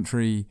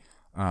sedentary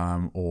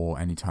or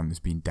any time there's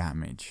been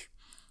damage.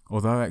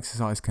 Although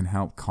exercise can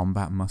help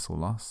combat muscle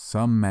loss,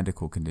 some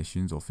medical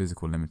conditions or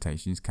physical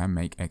limitations can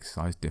make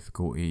exercise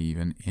difficult,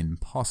 even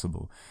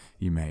impossible.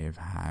 You may have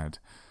had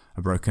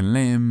a broken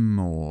limb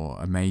or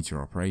a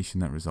major operation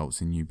that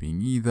results in you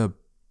being either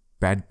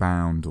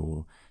bedbound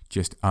or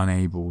just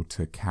unable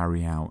to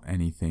carry out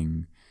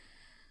anything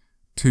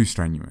too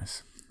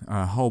strenuous.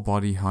 Whole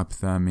body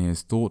hypothermia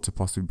is thought to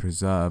possibly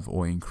preserve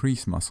or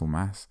increase muscle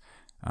mass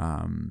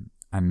and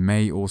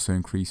may also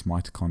increase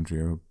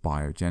mitochondrial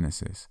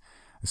biogenesis.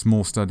 A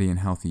small study in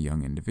healthy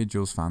young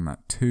individuals found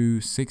that 2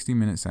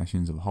 60-minute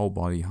sessions of whole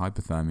body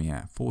hypothermia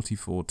at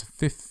 44 to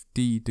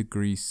 50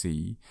 degrees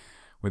C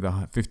with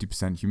a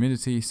 50%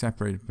 humidity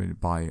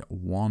separated by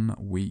 1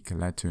 week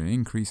led to an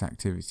increased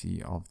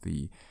activity of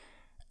the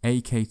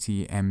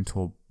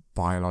AKT-mTOR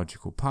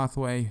biological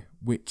pathway,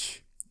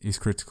 which is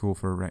critical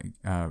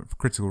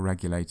critical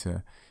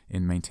regulator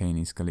in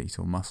maintaining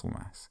skeletal muscle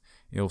mass.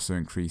 It also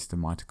increased the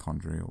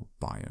mitochondrial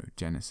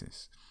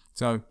biogenesis.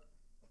 So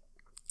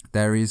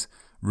there is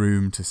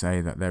room to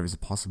say that there is a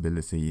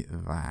possibility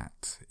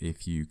that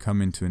if you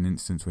come into an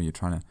instance where you're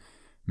trying to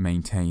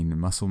maintain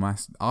muscle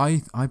mass,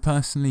 I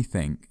personally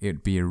think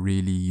it'd be a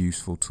really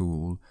useful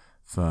tool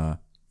for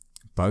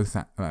both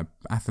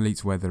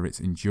athletes, whether it's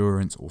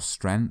endurance or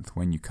strength,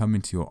 when you come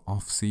into your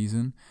off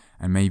season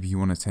and maybe you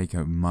want to take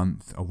a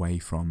month away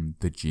from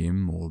the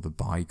gym or the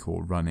bike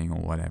or running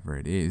or whatever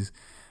it is,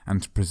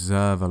 and to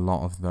preserve a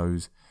lot of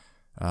those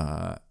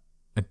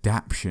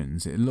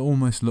adaptions. It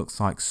almost looks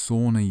like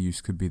sauna use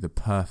could be the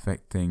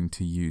perfect thing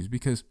to use,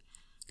 because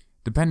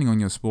depending on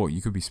your sport,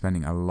 you could be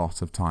spending a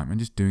lot of time and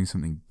just doing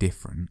something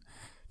different,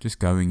 just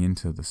going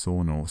into the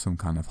sauna or some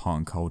kind of hot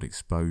and cold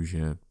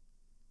exposure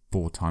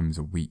 4 times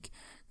a week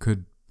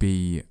could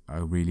be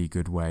a really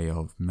good way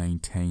of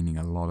maintaining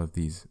a lot of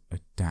these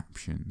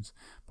adaptions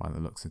by the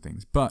looks of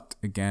things. But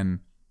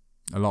again,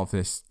 a lot of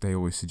this, they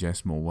always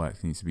suggest more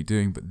work needs to be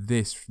doing, but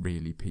this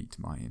really piqued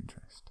my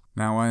interest.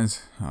 Now,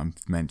 as I've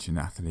mentioned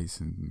athletes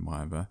and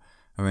whatever,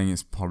 I think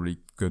it's probably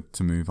good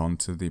to move on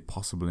to the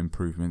possible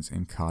improvements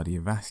in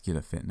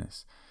cardiovascular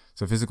fitness.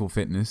 So physical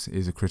fitness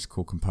is a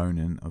critical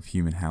component of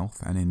human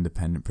health and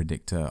independent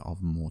predictor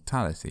of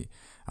mortality,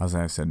 as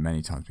I have said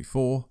many times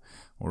before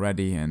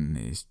already, and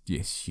it's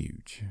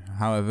huge.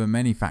 However,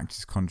 many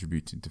factors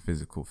contributed to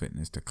physical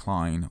fitness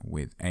decline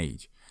with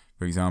age.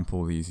 For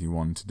example, the easy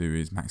one to do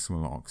is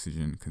maximal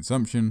oxygen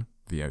consumption,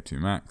 VO2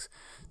 max,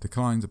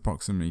 declines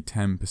approximately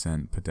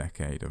 10% per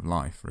decade of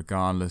life,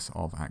 regardless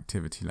of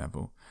activity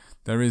level.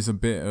 There is a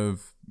bit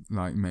of,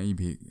 like,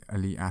 maybe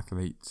elite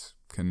athletes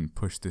can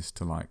push this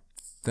to like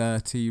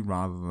 30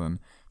 rather than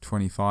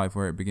 25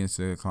 where it begins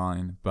to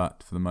decline,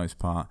 but for the most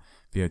part,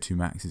 VO2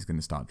 max is going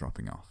to start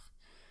dropping off.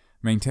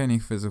 Maintaining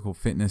physical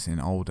fitness in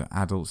older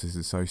adults is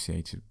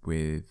associated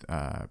with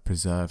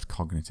preserved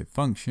cognitive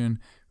function,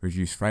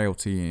 reduced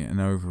frailty,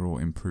 and overall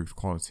improved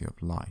quality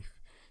of life.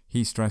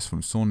 Heat stress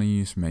from sauna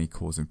use may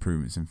cause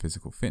improvements in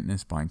physical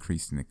fitness by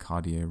increasing the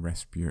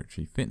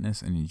cardiorespiratory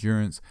fitness and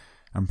endurance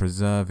and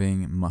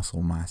preserving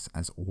muscle mass,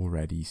 as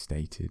already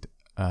stated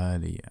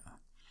earlier.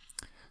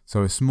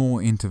 So a small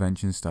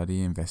intervention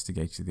study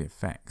investigated the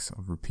effects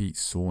of repeat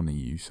sauna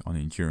use on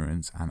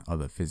endurance and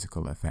other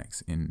physical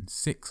effects in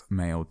 6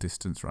 male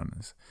distance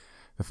runners.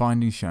 The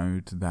findings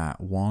showed that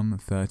one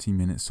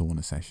 30-minute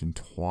sauna session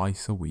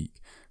twice a week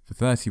for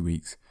 30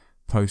 weeks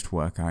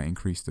post-workout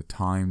increased the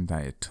time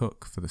that it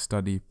took for the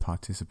study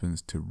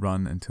participants to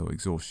run until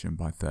exhaustion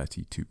by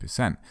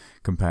 32%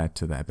 compared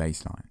to their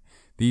baseline.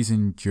 These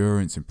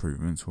endurance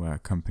improvements were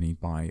accompanied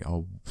by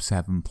a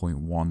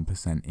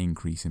 7.1%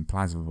 increase in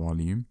plasma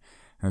volume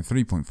and a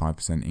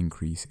 3.5%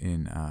 increase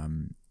in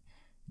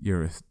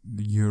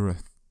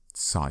urocytes,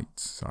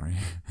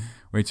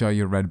 which are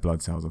your red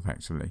blood cells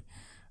effectively.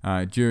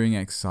 During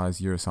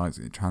exercise,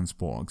 urocytes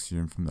transport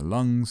oxygen from the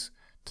lungs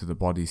to the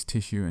body's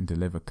tissue and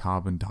deliver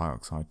carbon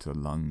dioxide to the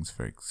lungs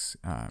for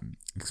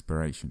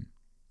expiration.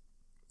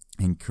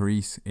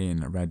 increase in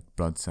red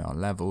blood cell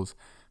levels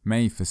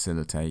may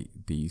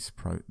facilitate this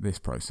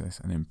process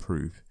and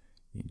improve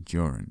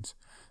endurance.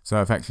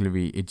 So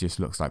effectively, it just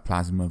looks like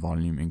plasma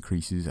volume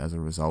increases as a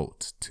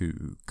result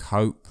to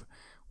cope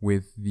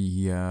with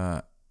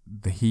the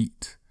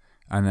heat,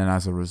 and then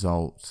as a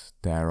result,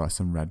 there are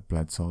some red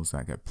blood cells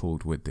that get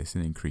pulled with this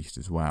and increased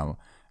as well.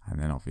 And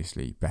then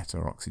obviously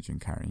better oxygen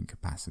carrying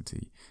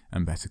capacity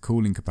and better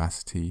cooling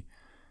capacity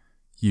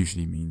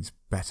usually means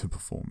better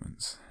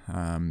performance.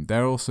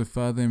 There are also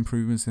further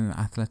improvements in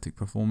athletic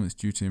performance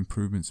due to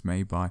improvements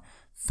made by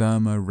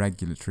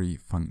thermoregulatory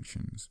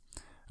functions.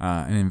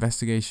 An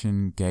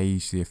investigation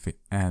gauged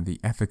the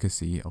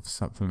efficacy of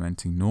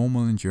supplementing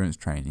normal endurance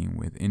training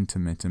with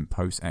intermittent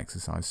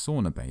post-exercise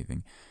sauna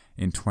bathing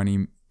in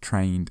 20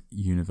 trained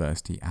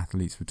university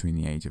athletes between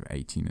the age of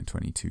 18 and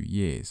 22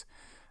 years.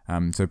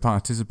 So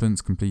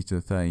participants completed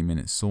a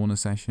 30-minute sauna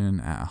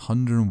session at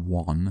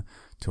 101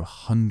 to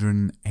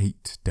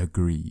 108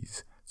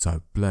 degrees,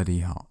 so bloody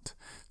hot,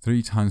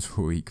 3 times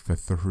per week for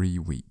 3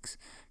 weeks,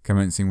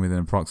 commencing with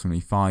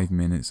approximately 5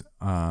 minutes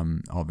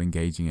of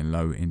engaging in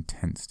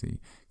low-intensity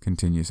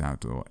continuous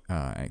outdoor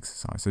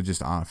exercise. So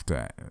just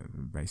after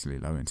basically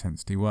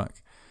low-intensity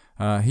work.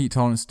 Heat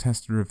tolerance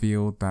test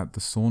revealed that the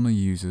sauna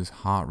user's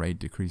heart rate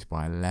decreased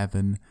by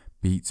 11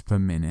 beats per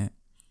minute.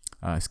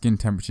 Skin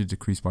temperature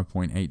decreased by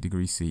 0.8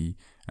 degrees C,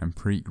 and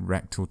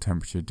pre-rectal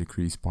temperature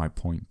decreased by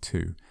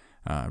 0.2.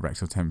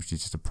 Rectal temperature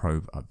is just a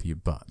probe up your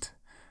butt,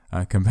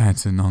 compared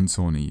to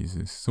non-sauna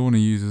users. Sauna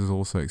users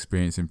also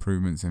experienced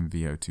improvements in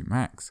VO2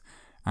 max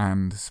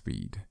and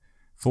speed.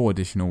 4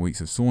 additional weeks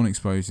of sauna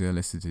exposure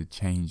elicited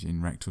change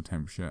in rectal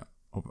temperature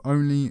of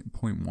only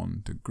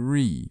 0.1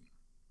 degree.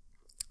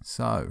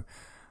 So,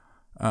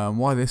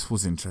 why this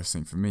was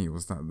interesting for me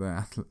was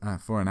that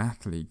for an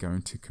athlete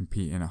going to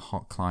compete in a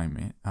hot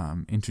climate,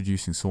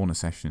 introducing sauna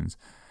sessions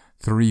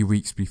 3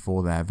 weeks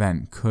before their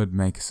event could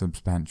make a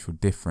substantial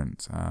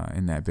difference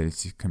in their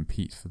ability to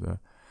compete for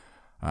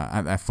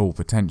at their full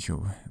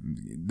potential.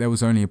 There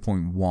was only a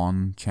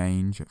 0.1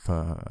 change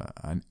for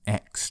an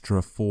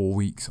extra 4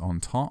 weeks on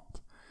top,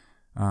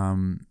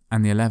 and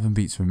the 11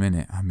 beats per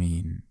minute. I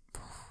mean,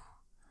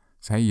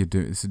 say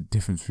it's a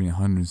difference between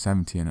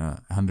 170 and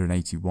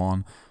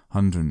 181.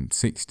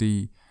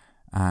 160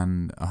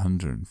 and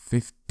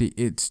 150.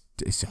 It's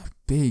a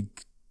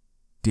big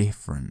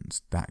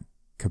difference, that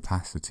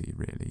capacity,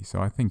 really.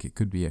 So I think it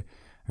could be a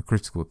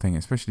critical thing,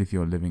 especially if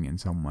you're living in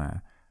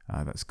somewhere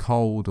that's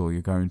cold, or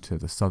you're going to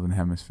the southern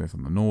hemisphere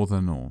from the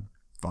northern, or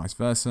vice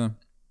versa.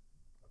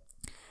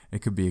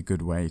 It could be a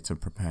good way to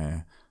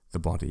prepare the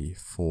body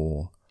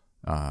for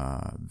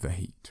the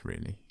heat,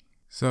 really.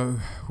 So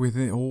with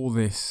all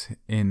this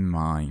in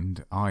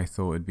mind, I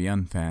thought it'd be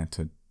unfair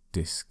to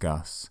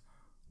discuss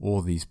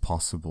all these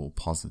possible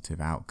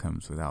positive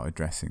outcomes without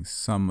addressing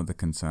some of the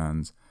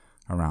concerns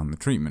around the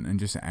treatment and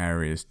just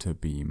areas to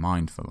be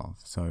mindful of.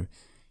 So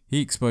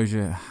heat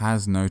exposure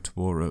has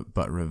notable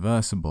but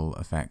reversible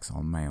effects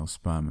on male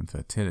sperm and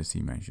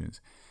fertility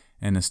measures.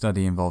 In a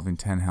study involving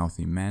 10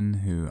 healthy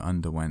men who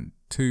underwent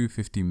 2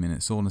 15-minute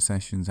sauna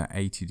sessions at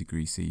 80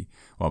 degrees C,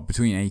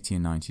 between 80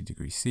 and 90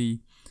 degrees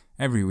C,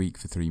 every week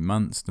for 3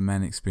 months, the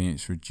men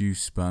experienced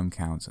reduced sperm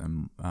counts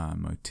and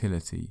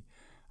motility.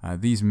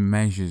 These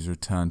measures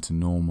returned to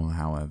normal,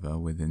 however,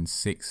 within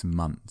 6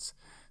 months.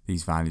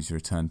 These values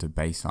returned to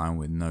baseline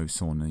with no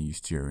sauna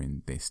use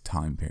during this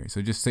time period.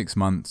 So just 6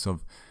 months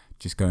of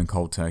just going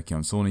cold turkey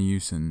on sauna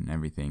use and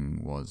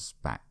everything was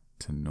back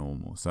to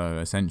normal. So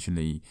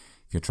essentially,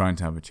 if you're trying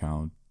to have a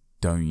child,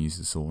 don't use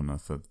the sauna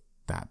for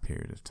that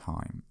period of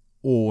time.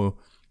 Or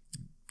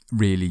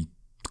really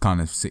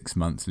kind of 6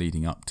 months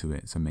leading up to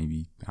it. So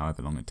maybe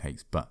however long it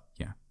takes. But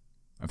yeah,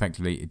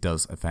 effectively it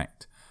does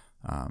affect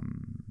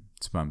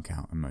sperm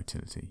count and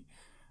motility.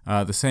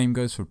 The same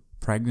goes for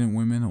pregnant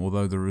women.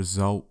 Although the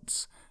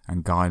results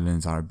and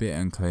guidelines are a bit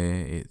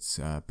unclear, it's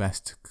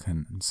best to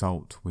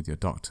consult with your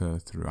doctor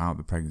throughout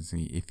the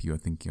pregnancy if you are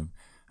thinking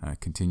of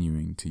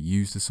continuing to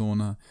use the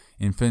sauna.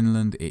 In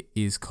Finland, it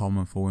is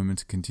common for women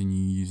to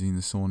continue using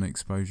the sauna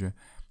exposure,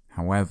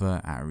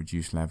 however, at a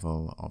reduced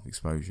level of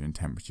exposure and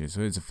temperature.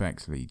 So it's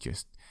effectively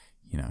just,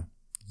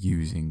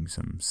 using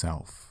some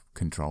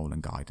self-control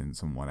and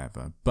guidance and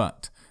whatever.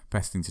 But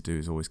best thing to do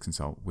is always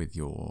consult with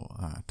your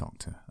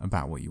doctor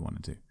about what you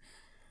want to do.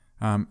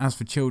 As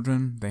for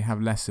children, they have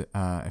less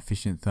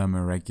efficient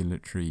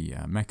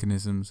thermoregulatory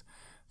mechanisms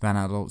than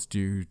adults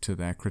due to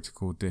their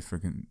critical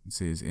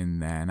differences in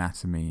their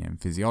anatomy and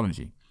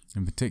physiology.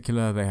 In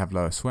particular, they have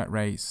lower sweat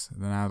rates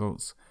than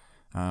adults,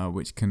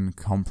 which can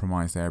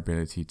compromise their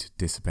ability to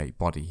dissipate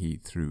body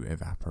heat through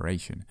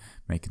evaporation,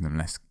 making them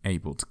less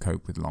able to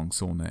cope with long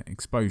sauna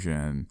exposure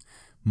and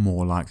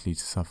more likely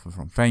to suffer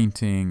from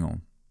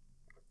fainting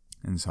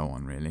and so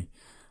on, really.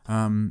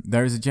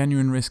 There is a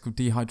genuine risk of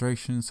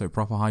dehydration, so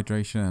proper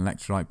hydration and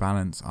electrolyte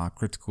balance are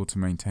critical to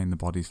maintain the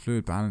body's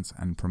fluid balance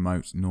and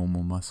promote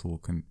normal muscle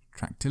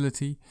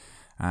contractility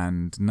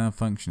and nerve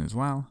function as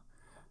well.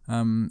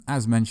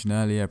 As mentioned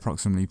earlier,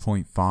 approximately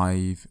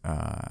 0.5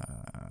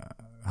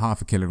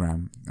 half a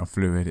kilogram of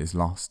fluid is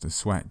lost as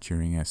sweat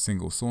during a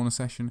single sauna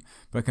session,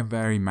 but can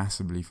vary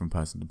massively from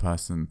person to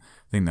person.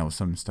 I think there were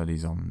some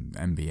studies on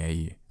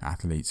NBA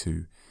athletes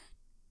who,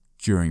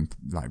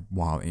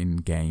 while in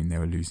game, they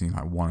were losing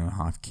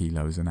 1.5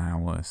 kilos an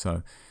hour.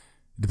 So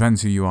it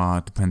depends who you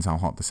are, depends how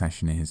hot the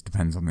session is,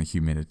 depends on the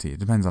humidity, it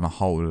depends on a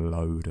whole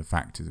load of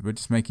factors. But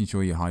just making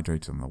sure you're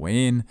hydrated on the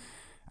way in,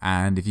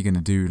 and if you're going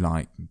to do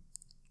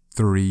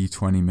 3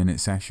 20-minute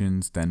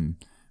sessions, then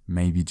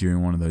maybe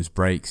during one of those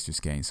breaks,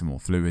 just getting some more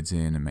fluids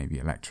in and maybe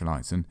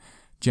electrolytes, and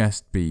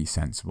just be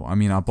sensible. I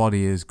mean, our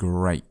body is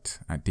great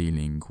at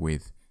dealing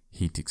with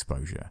heat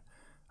exposure,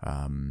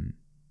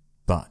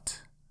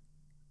 but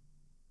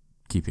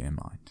keep it in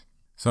mind.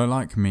 So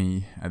like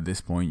me, at this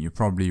point, you're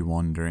probably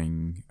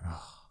wondering,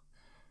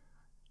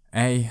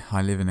 I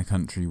live in a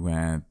country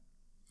where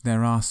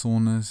there are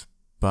saunas,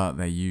 but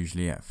they're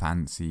usually at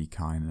fancy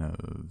kind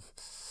of,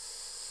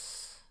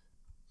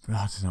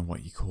 I don't know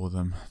what you call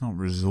them, not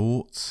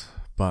resorts,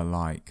 but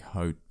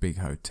big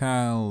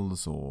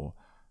hotels or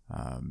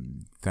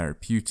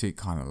therapeutic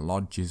kind of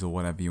lodges or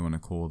whatever you want to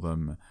call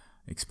them,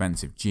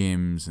 expensive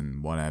gyms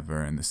and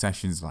whatever, and the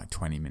session's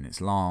 20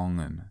 minutes long,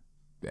 and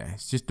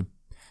it's just a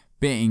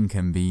bit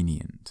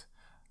inconvenient.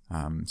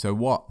 So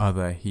what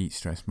other heat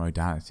stress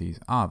modalities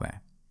are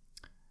there?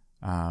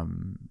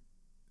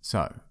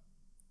 So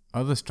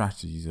other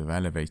strategies of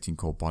elevating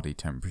core body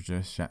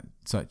temperature,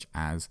 such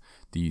as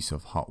the use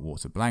of hot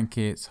water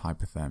blankets,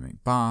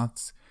 hypothermic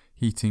baths,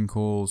 heating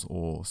coils,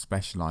 or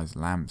specialized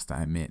lamps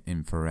that emit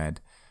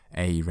infrared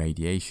A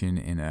radiation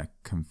in a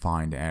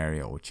confined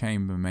area or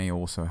chamber, may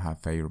also have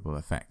favorable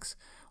effects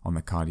on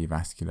the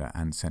cardiovascular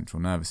and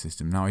central nervous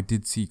system. Now, I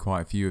did see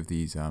quite a few of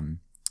these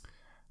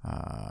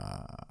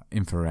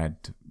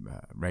infrared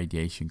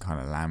radiation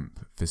kind of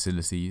lamp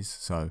facilities,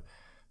 so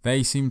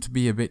they seem to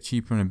be a bit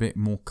cheaper and a bit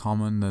more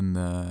common than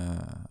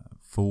the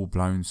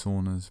full-blown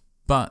saunas,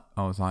 but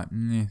I was like,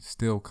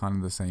 still kind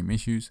of the same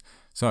issues.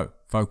 So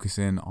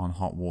focusing on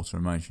hot water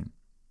immersion.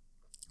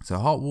 So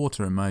hot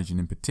water immersion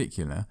in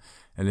particular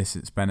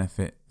elicits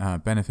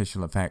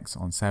beneficial effects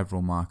on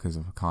several markers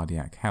of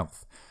cardiac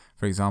health.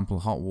 For example,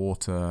 hot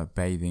water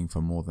bathing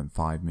for more than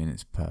 5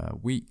 minutes per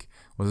week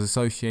was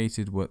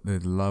associated with the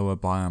lower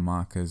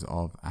biomarkers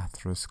of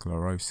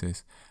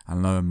atherosclerosis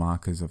and lower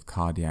markers of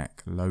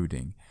cardiac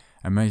loading,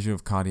 a measure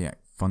of cardiac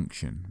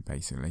function,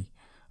 basically.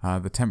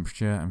 The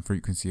temperature and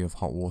frequency of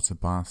hot water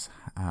baths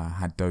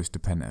had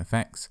dose-dependent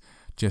effects,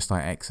 just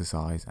like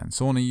exercise and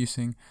sauna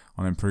using,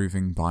 on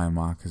improving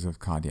biomarkers of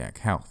cardiac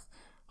health.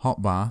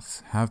 Hot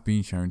baths have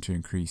been shown to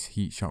increase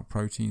heat shock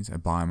proteins, a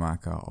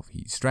biomarker of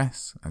heat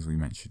stress, as we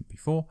mentioned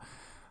before.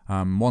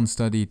 One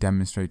study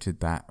demonstrated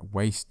that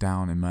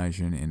waist-down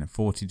immersion in a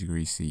 40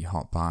 degrees C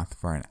hot bath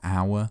for an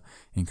hour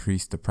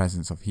increased the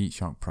presence of heat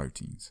shock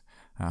proteins.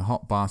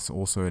 Hot baths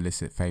also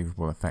elicit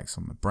favorable effects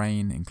on the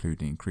brain,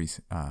 including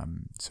increased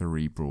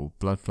cerebral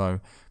blood flow,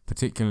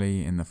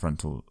 particularly in the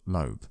frontal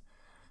lobe.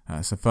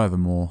 So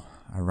furthermore,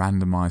 a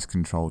randomized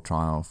controlled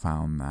trial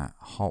found that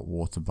hot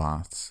water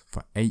baths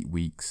for 8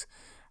 weeks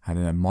had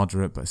a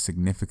moderate but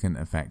significant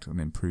effect on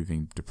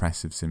improving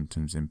depressive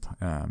symptoms in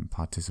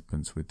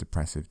participants with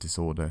depressive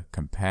disorder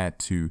compared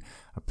to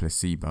a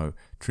placebo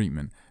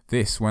treatment.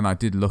 This, when I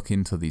did look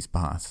into these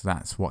baths,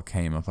 that's what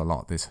came up a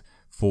lot, this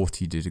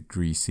 40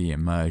 degrees C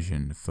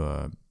immersion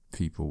for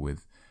people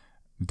with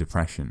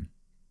depression.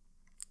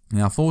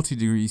 Now, 40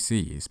 degrees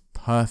C is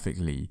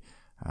perfectly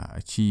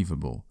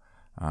achievable.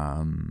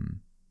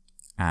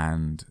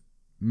 And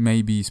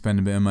maybe you spend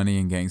a bit of money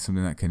in getting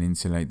something that can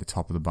insulate the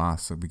top of the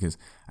bath, because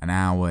an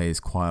hour is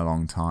quite a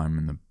long time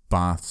and the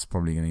bath's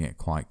probably going to get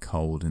quite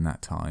cold in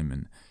that time,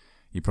 and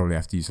you probably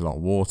have to use a lot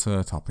of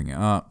water topping it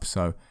up.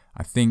 So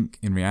I think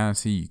in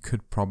reality you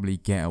could probably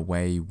get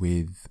away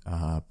with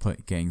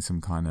getting some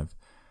kind of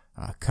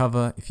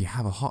cover. If you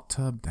have a hot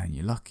tub, then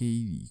you're lucky,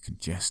 you can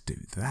just do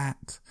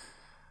that,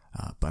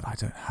 but I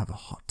don't have a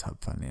hot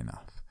tub, funnily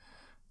enough.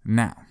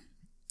 Now,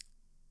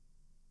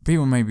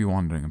 people may be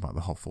wondering about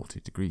the hot 40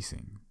 degree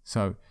thing.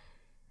 So,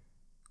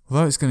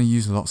 although it's going to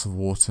use lots of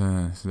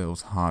water, it's a little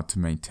hard to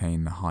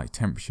maintain the high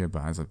temperature,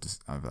 but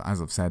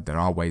as I've said, there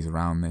are ways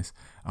around this.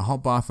 A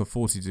hot bath of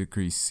 40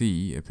 degrees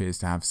C appears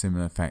to have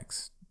similar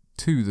effects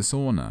to the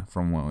sauna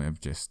from what I've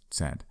just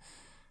said.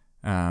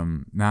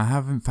 Now, I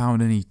haven't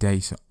found any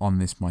data on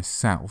this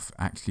myself,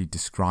 actually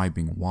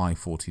describing why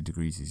 40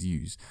 degrees is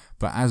used,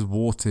 but as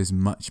water is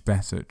much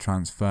better at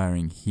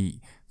transferring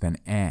heat than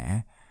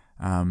air,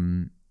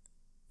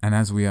 and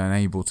as we are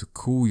unable to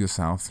cool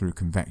yourself through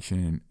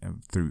convection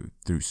and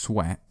through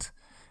sweat,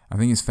 I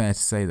think it's fair to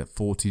say that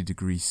 40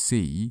 degrees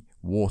C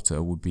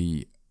water would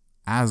be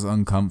as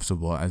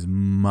uncomfortable as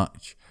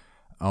much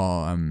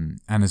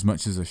and as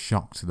much as a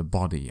shock to the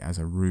body as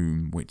a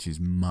room which is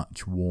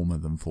much warmer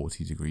than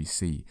 40 degrees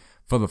C,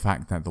 for the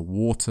fact that the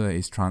water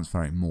is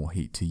transferring more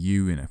heat to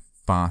you in a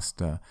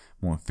faster,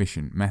 more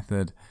efficient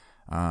method,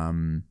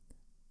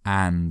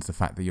 and the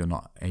fact that you're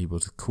not able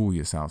to cool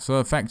yourself.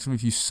 So effectively,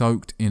 if you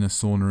soaked in a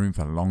sauna room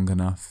for long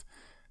enough,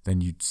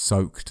 then you'd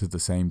soak to the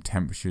same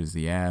temperature as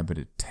the air, but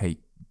it'd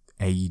take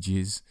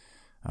ages.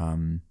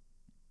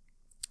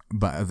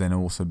 But then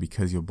also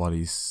because your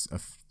body's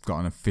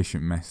got an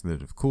efficient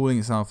method of cooling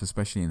itself,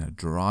 especially in a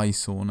dry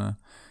sauna,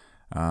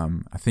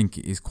 I think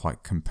it is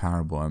quite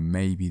comparable, and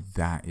maybe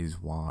that is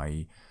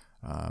why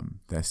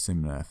there's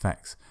similar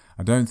effects.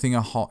 I don't think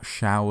a hot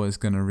shower is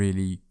going to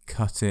really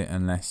cut it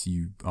unless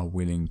you are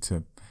willing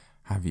to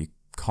have your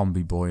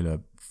combi boiler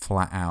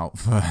flat out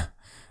for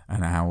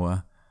an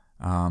hour.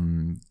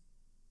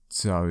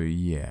 So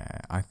yeah,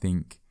 I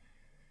think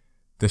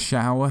the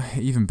shower,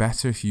 even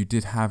better if you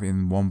did have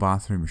in one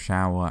bathroom a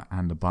shower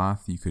and a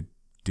bath, you could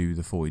do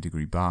the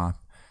 40-degree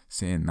bath,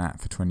 sit in that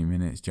for 20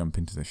 minutes, jump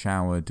into the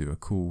shower, do a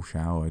cool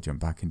shower,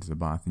 jump back into the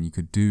bath, and you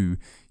could do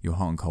your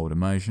hot and cold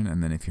immersion.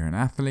 And then if you're an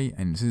athlete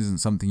and this isn't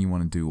something you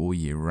want to do all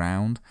year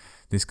round,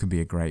 this could be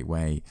a great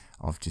way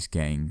of just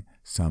getting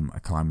some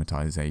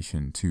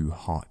acclimatization to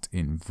hot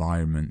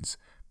environments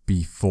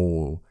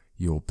before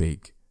your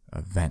big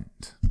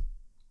event.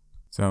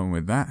 So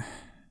with that,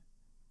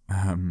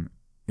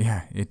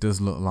 yeah, it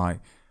does look like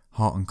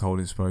hot and cold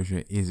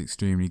exposure is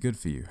extremely good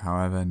for you.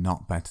 However,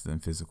 not better than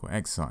physical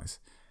exercise.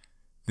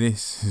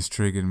 This has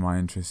triggered my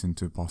interest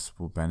into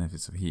possible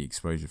benefits of heat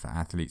exposure for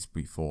athletes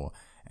before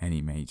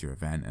any major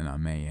event, and I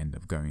may end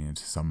up going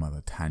into some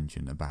other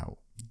tangent about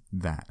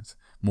that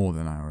more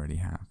than I already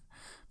have.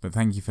 But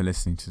thank you for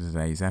listening to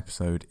today's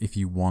episode. If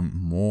you want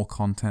more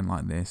content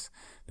like this,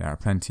 there are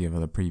plenty of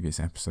other previous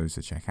episodes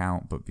to check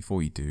out. But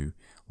before you do,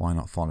 why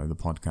not follow the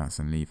podcast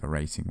and leave a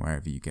rating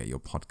wherever you get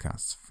your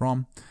podcasts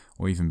from?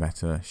 Or even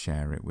better,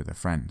 share it with a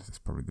friend. That's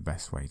probably the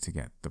best way to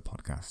get the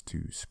podcast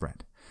to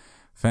spread.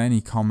 For any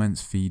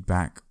comments,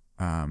 feedback,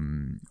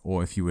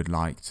 or if you would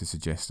like to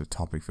suggest a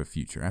topic for a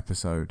future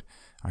episode,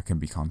 I can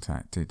be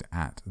contacted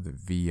at the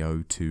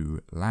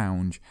VO2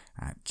 Lounge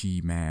at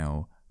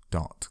gmail.com.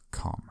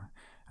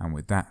 And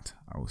with that,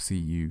 I will see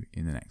you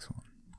in the next one.